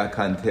שלא היה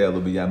כאן תל,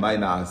 ובימי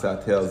נעשה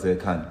תל זה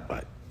כאן.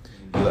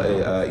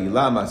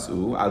 עילה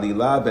מסעו,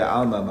 עלילה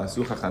בעלמא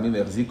מסעו חכמים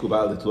והחזיקו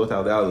בה לתלות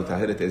עליה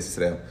ולטהר את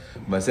ישראל.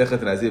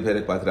 ומסכת נזיר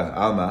פרק בתרא,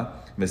 עלמא,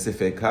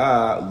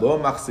 מספקה לא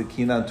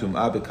מחזיקינן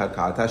טומאה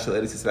בקרקעתה של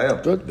ארץ ישראל.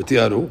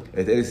 ותיארו.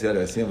 את ארץ ישראל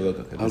ועשים ולא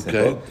כתוב.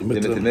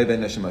 ומטמא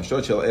בין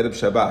השמשות של ערב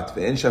שבת,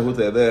 ואין שהות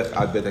ללך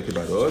עד בית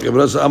הקברות.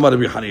 גברס אמר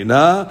רבי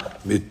חנינא,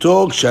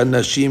 מתוך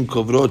שאנשים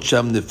קוברות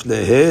שם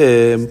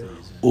נפליהם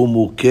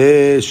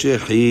ומוכה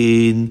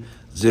שכין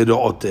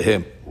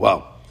זרועותיהם.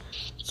 Wow.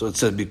 So it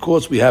says,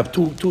 because we have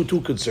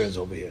two concerns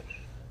over here.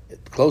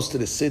 Close to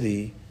the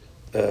city,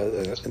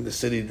 in the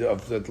city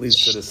of at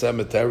least to the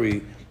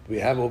cemetery, we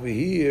have over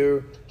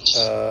here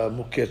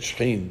muket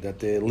shchin, that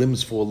their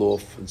limbs fall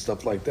off and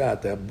stuff like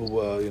that. They have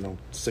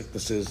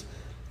sicknesses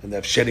and they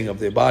have shedding of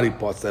their body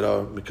parts that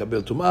are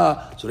mikabel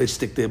tumah, so they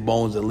stick their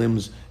bones and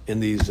limbs in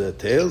these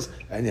tails.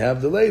 And you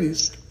have the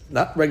ladies,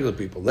 not regular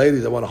people,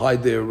 ladies that want to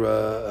hide their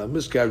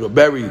miscarriage or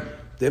bury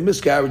their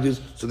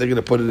miscarriages, so they're going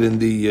to put it in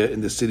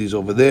the cities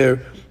over there,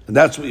 and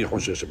that's what you're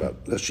choshesh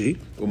about. That's she.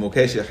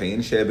 ומוכה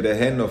שכין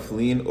שאברהן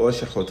נופלין או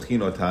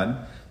שחותכין אותן,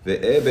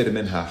 ואבר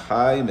מן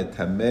החי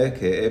מטמא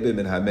כאבר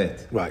מן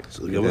המת. Right.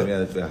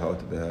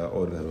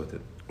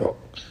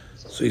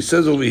 So he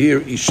says over here,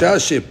 אישה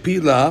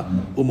שפילה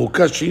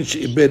ומוכה שכין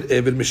שאיבד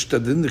אבר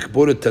משתדלים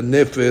לקבור את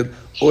הנפל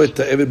או את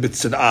האבר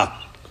בצנעה.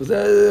 Because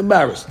they're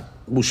embarrassed,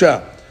 בושה.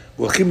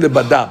 והולכים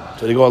לבדם,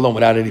 so they go alone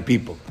without any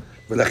people.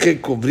 ולכן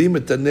קוברים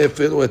את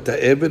הנפל או את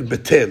האבר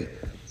בתל.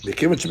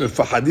 וכיוון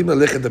שמפחדים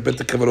ללכת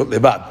לבית הקברות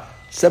לבד.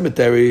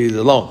 Cemetery is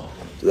alone.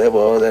 So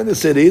they're in the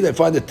city, they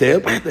find the tail,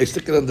 they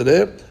stick it under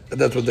there, and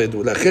that's what they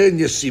do. לכן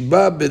יש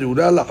סיבה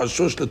ברורה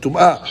לחשוש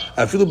לטומאה,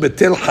 אפילו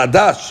בתל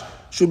חדש,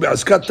 שהוא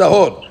בעסקת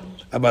טהור.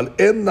 אבל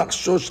אין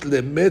לחשוש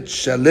למת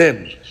שלם,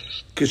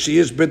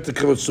 כשיש בית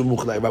הקברות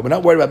סמוך להם. We're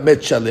not worried about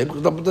מת שלם,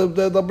 because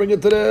they'll bring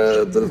it to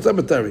the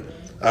cemetery.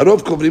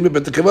 הרוב קוברים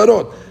בבית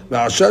הקברות,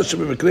 והחשש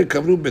שבמקרה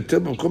קברו בתל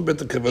במקום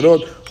בית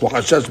הקברות הוא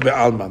חשש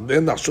בעלמא,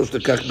 ואין לחשוש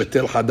לכך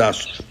בתל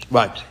חדש.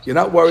 Right, you're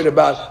not worried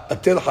about a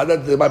tel חדש,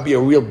 there might be a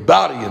real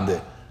body in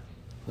there.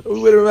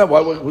 We don't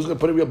remember who's going to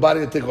put a real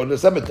body in to go to the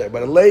cemetery,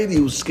 but a lady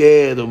who's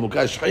scared or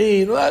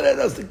mukashhin,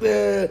 that's like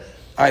the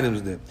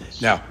items there.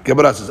 Now,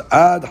 Gemara says,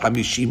 Ad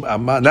Hamishim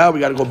Amma. Now we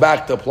got to go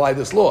back to apply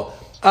this law.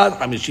 Ad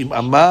Hamishim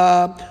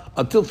Amma,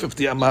 until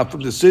 50 Amma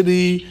from the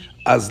city,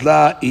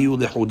 Azla Iyu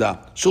Lehuda.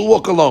 She'll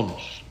walk alone.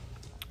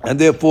 And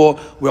therefore,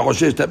 we're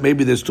choshesh that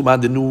maybe there's too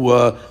much the new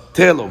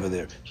tail over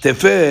there.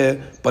 Tefeh,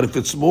 but if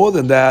it's more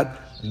than that,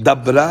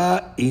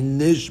 Dabra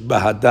Inish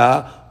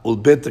Bahada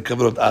Ulbet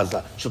Kavarot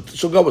Azla.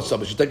 She'll go with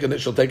somebody.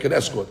 She'll take an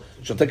escort.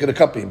 She'll take an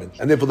accompaniment.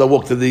 And therefore, they'll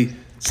walk to the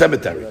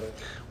cemetery.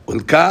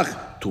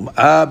 Ulkach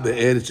Tum'ah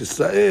Be'eretz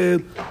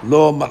Yisrael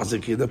Lo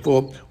Machziki.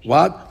 Therefore,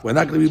 what? We're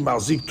not going to be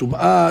Machzik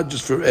Tum'ah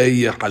just for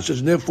a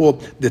Hashesh. Therefore,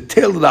 the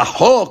tail of the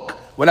hawk,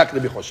 we're not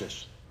going to be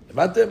Choshesh.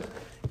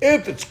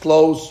 If it's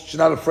close, she's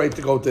not afraid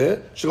to go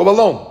there. She'll go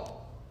alone.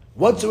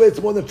 Once away, it's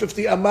more than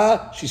 50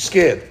 amah, she's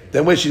scared.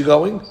 Then where's she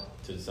going?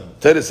 To the cemetery.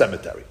 To the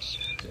cemetery.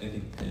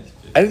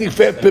 Anything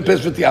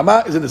past 50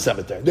 amah is in the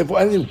cemetery. Therefore,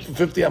 anything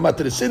 50 amah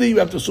to the city, you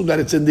have to assume that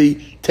it's in the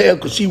tail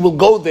because she will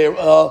go there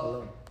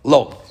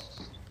alone.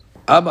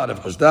 Amar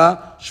Rav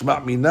Chosda,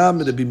 Shma' Mina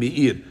min Rabbi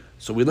Meir.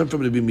 So we learn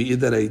from Rabbi Meir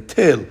that a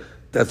tail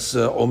that's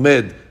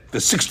omed for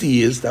 60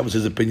 years, that was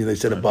his opinion, they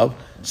said above.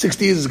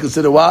 60 years is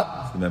considered what?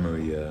 It's the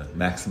memory,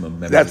 maximum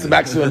memory. That's the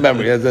maximum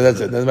memory. That's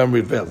it. The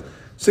memory fails.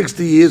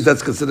 60 years,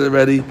 that's considered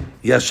already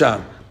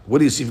Yashan. What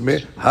do you see from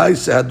here? Hai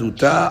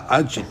Sahaduta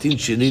Ad Shitin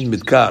Shinin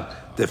Midkar.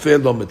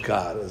 Tefel Lo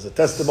Midkar. As a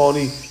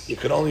testimony, you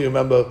can only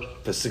remember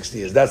for 60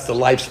 years. That's the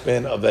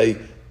lifespan of a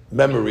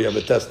memory of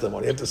a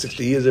testimony. After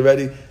 60 years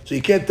already, so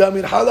you can't tell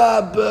me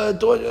Halab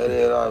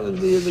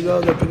 50 years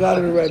ago, they forgot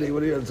it already.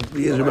 What do you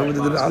 60 years remember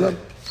they did Halab?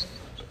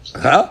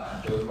 Huh?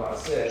 There was what I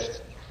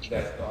said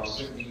that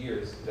 50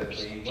 years that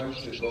they went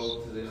to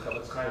go to the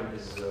Chavetz Chaim.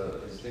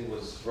 His thing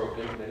was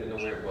broken. They didn't know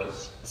where it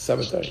was.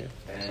 Cemetery.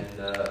 And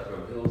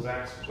Rabbi Hillel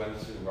went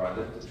to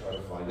Radin to try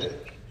to find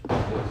it. There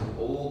was an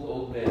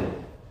old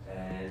man,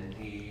 and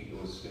it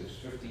was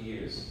 50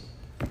 years.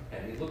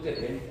 And he looked at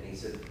him and he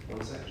said,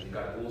 "1 second." He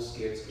got all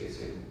scared.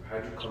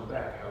 "How'd you come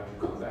back?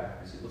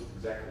 Because he looked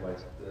exactly like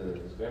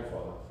his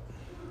grandfather.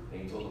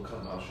 And he told him,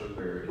 "Come, I'll show you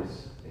where it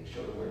is." And he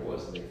showed him where it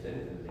was, and they did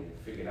it, and they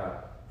figured out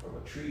from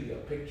a tree, a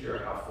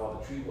picture, how far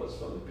the tree was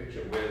from the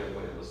picture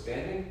when it was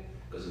standing,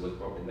 because it was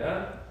broken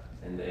down.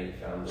 And they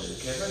found the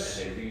kever,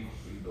 and they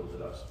rebuilt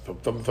it up.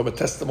 From a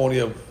testimony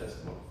of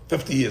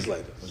 50 years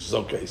later, which is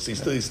okay.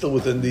 So he's still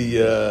within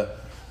the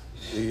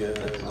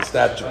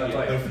statute.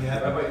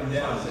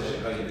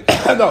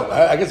 No,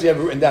 I guess you have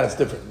it written down. It's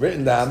different.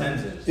 Written down,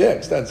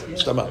 extensive.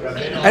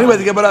 Anyway,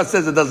 the Gemara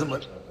says it doesn't.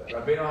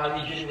 Rabbeinu, how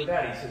did he did it with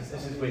that? He says,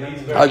 "This is where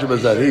he's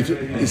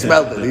very." He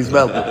smelled it. He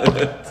smelled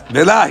it.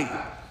 Nelahi.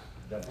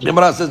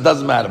 Gemara says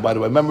doesn't matter. By the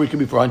way, memory can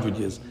be for 100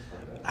 years.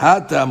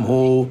 Hatam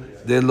hu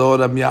de lo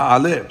Ram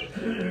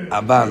Ya'aleh,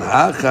 aval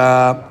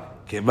hacha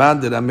kevan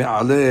de Ram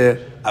Ya'aleh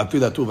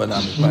afilatu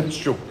v'namid. It's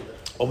true.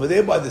 Over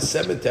there by the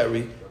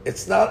cemetery,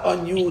 it's not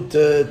on you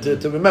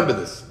to remember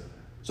this.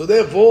 So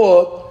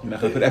therefore, You're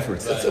not going to put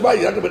effort. Right,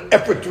 you're not going to put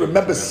effort to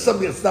remember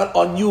something that's not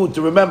on you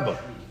to remember.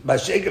 By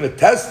shaking a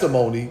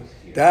testimony,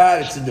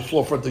 that it's in the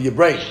forefront of your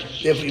brain.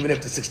 Therefore, even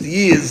after 60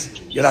 years,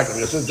 you're not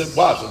going to.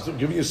 Wow, so it's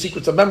giving you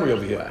secrets of memory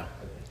over here.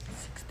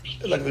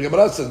 Like the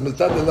Gemara says,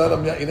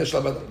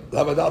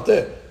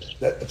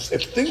 that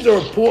if things are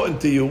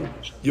important to you,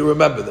 you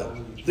remember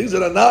them. Things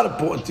that are not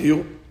important to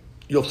you,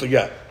 you'll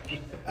forget.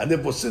 And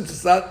therefore, since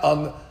it's not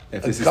on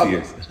After 60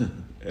 years.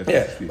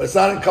 but it's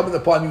not incumbent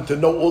upon you to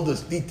know all the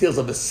details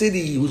of a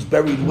city, who's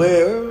buried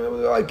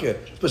where, I care,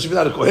 especially if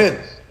you're not a Kohen.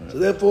 So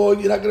therefore,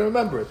 you're not going to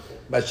remember it.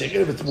 But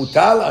if it's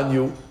mutal on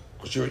you,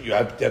 because you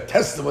have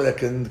testimony that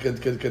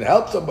can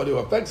help somebody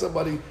or affect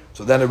somebody,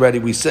 so then already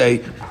we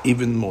say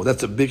even more.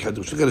 That's a big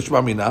hadush. Look at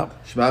Shema Mina.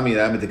 Shema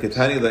Mina,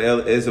 מדקתני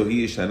לאל איזו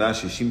היא שנה,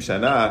 60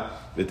 שנה,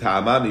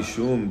 וטעמה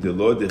משום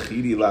דלא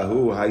דחילי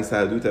להו,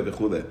 הישהדותא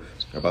וכו'.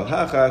 אבל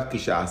אחר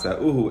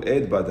כשעשאוהו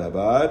עד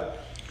בדבר,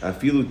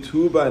 אפילו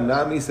טובה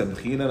נמי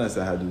סמכינן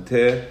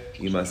הסהדותא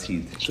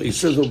ימסהיד. So he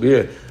says over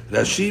here,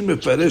 רש"י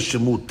מפרש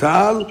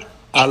שמוטל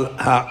על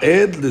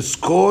העד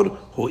לזכור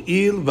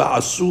הואיל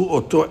ועשו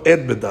אותו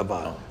עד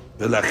בדבר,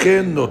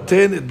 ולכן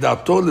נותן את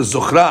דעתו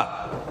לזוכרה,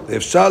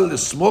 ואפשר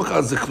לסמוך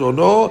על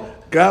זיכרונו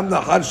גם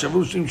לאחר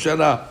שעברו 60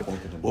 שנה.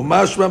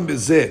 ומשמע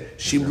בזה,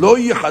 שאם לא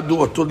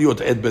ייחדו אותו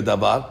להיות עד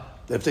בדבר,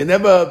 if they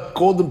never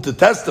called him to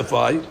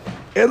testify,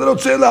 אלא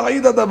רוצה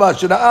להעיד הדבר,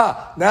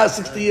 now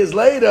 60 years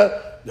later,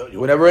 you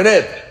were never an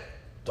ed.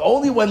 So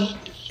only when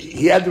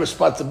he had the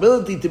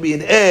responsibility to be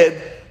an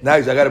ed, now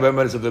he's, I got to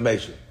remember this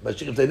information.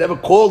 But if they never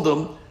called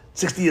him,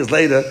 60 years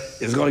later,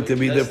 it's going to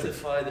be different.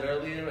 Testified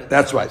earlier. And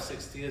That's right.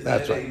 60 years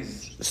That's later, right.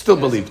 He's Still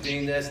believed.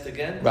 being asked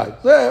again. Right.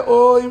 Yeah,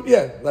 or,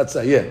 let's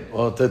say,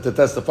 or to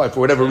testify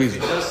for whatever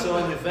reason. If he just saw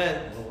an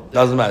event.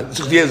 Doesn't matter.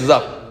 60 years is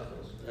up.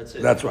 That's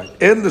it. That's right.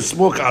 In the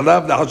smoke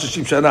alav lahat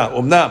 60 shana.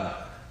 Umnam.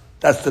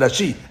 That's the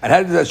Rashi. And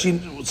how did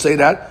Rashi say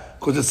that?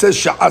 Because it says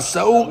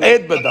sha'asau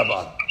ed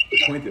b'davar.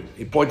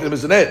 He pointed him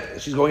as an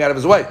ed. She's going out of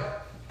his way.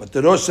 But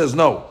the Rosh says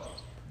no.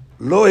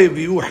 לא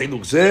הביאו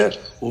חילוק זה,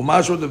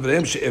 ומשהו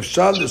דבריהם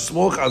שאפשר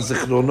לסמוך על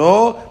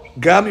זיכרונו,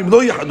 גם אם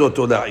לא יחדו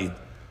אותו להעיד.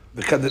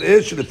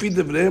 וכנראה שלפי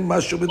דבריהם,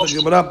 מה שעומד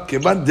בגמרא,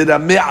 כיוון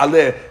דרמה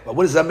עליה. But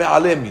what does רמה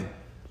עליה mean?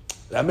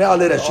 רמה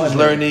עליה that she's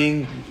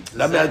learning,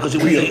 because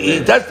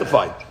he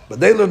testified. But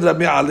they learned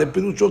רמה עליה,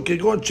 פירושו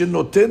כגון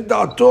שנותן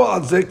דעתו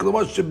על זה,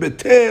 כלומר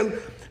שבטל,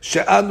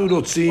 שאנו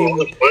רוצים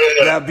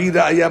להביא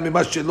ראיה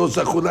ממה שלא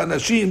זכו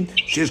לאנשים,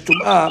 שיש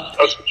טומאה,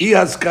 אי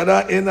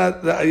הזכרה אין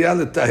הראיה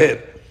לטהר.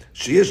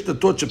 שיש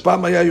דתות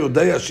שפעם היה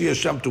יודע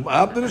שיש שם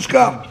טומאה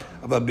ונשכח,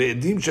 אבל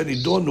בעדים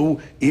שהנידון הוא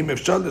אם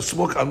אפשר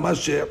לסמוך על מה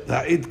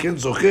שהעד כן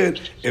זוכר,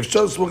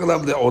 אפשר לסמוך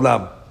עליו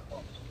לעולם.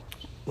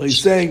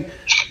 He's saying,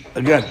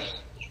 again,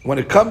 when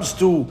it comes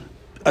to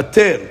a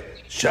tale,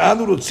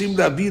 שאנו רוצים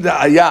להביא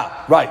ראיה,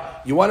 right,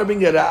 you want to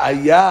bring a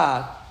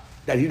ראיה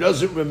that he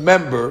doesn't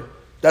remember,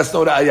 that's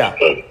no ra'ayah.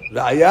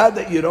 Ra'ayah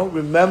that you don't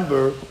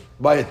remember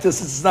by a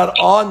distance is not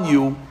on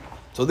you,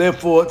 so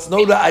therefore it's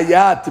no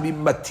ra'ayah to be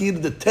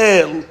matir the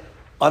tail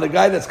on a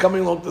guy that's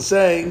coming along to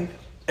saying,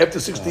 after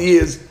 60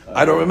 years,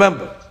 I don't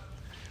remember.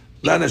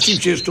 לאנשים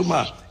שיש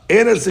טומאה.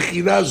 אין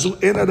הזכירה זו,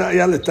 אין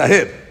הראיה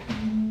לטהר.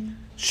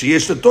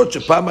 שיש לטעות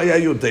שפעם היה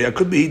יודע,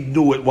 could be he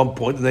knew at one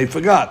point and they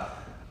forgot.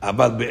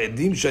 אבל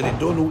בעדים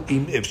שהנידון הוא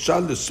אם אפשר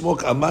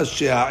לסמוך על מה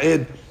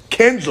שהעד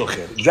כן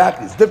זוכר.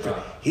 Exactly, it's different.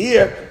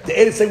 Here, the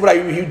Ed is saying what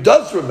he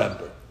does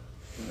remember.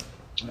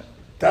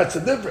 That's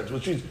the difference,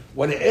 which means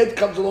when the Ed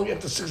comes along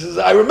after 6 years,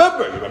 I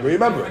remember. The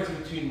difference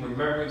between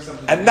remembering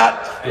something and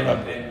not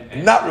remembering.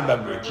 And not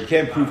remembering. You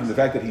can't prove from the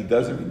fact that he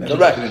doesn't remember.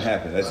 Correct. It didn't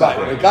happen. That's right.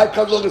 not The guy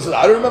comes along and says,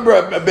 I don't remember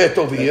a bet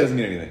over here. Doesn't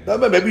mean anything. No,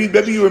 maybe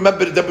you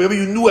remember it, maybe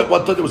you knew at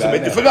one time there was a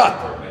bet, you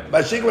forgot.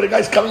 But I think when the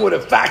guy's coming with a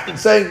fact and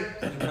saying,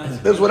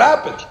 this is what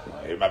happened.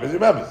 He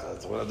remembers.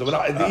 That's what,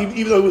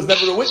 even though he was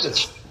never a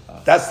witness.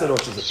 That's the Rosh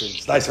Hashanah.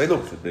 It's nice. I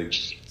know. It's good.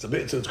 So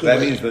that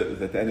means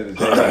that at the end of the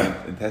day,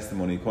 in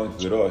testimony, according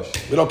to the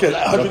Rosh, we don't care.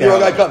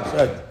 100-year-old guy comes.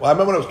 Right. Well, I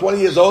remember when I was 20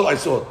 years old, I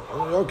saw it.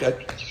 Okay.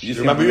 you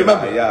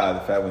remember. Yeah,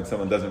 the fact when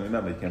someone doesn't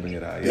remember, you can't bring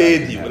it out.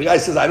 When the guy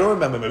says, I don't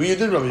remember. Maybe you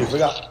did remember, you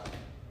forgot.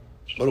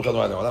 Baruch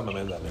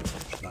Adonai.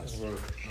 Nice.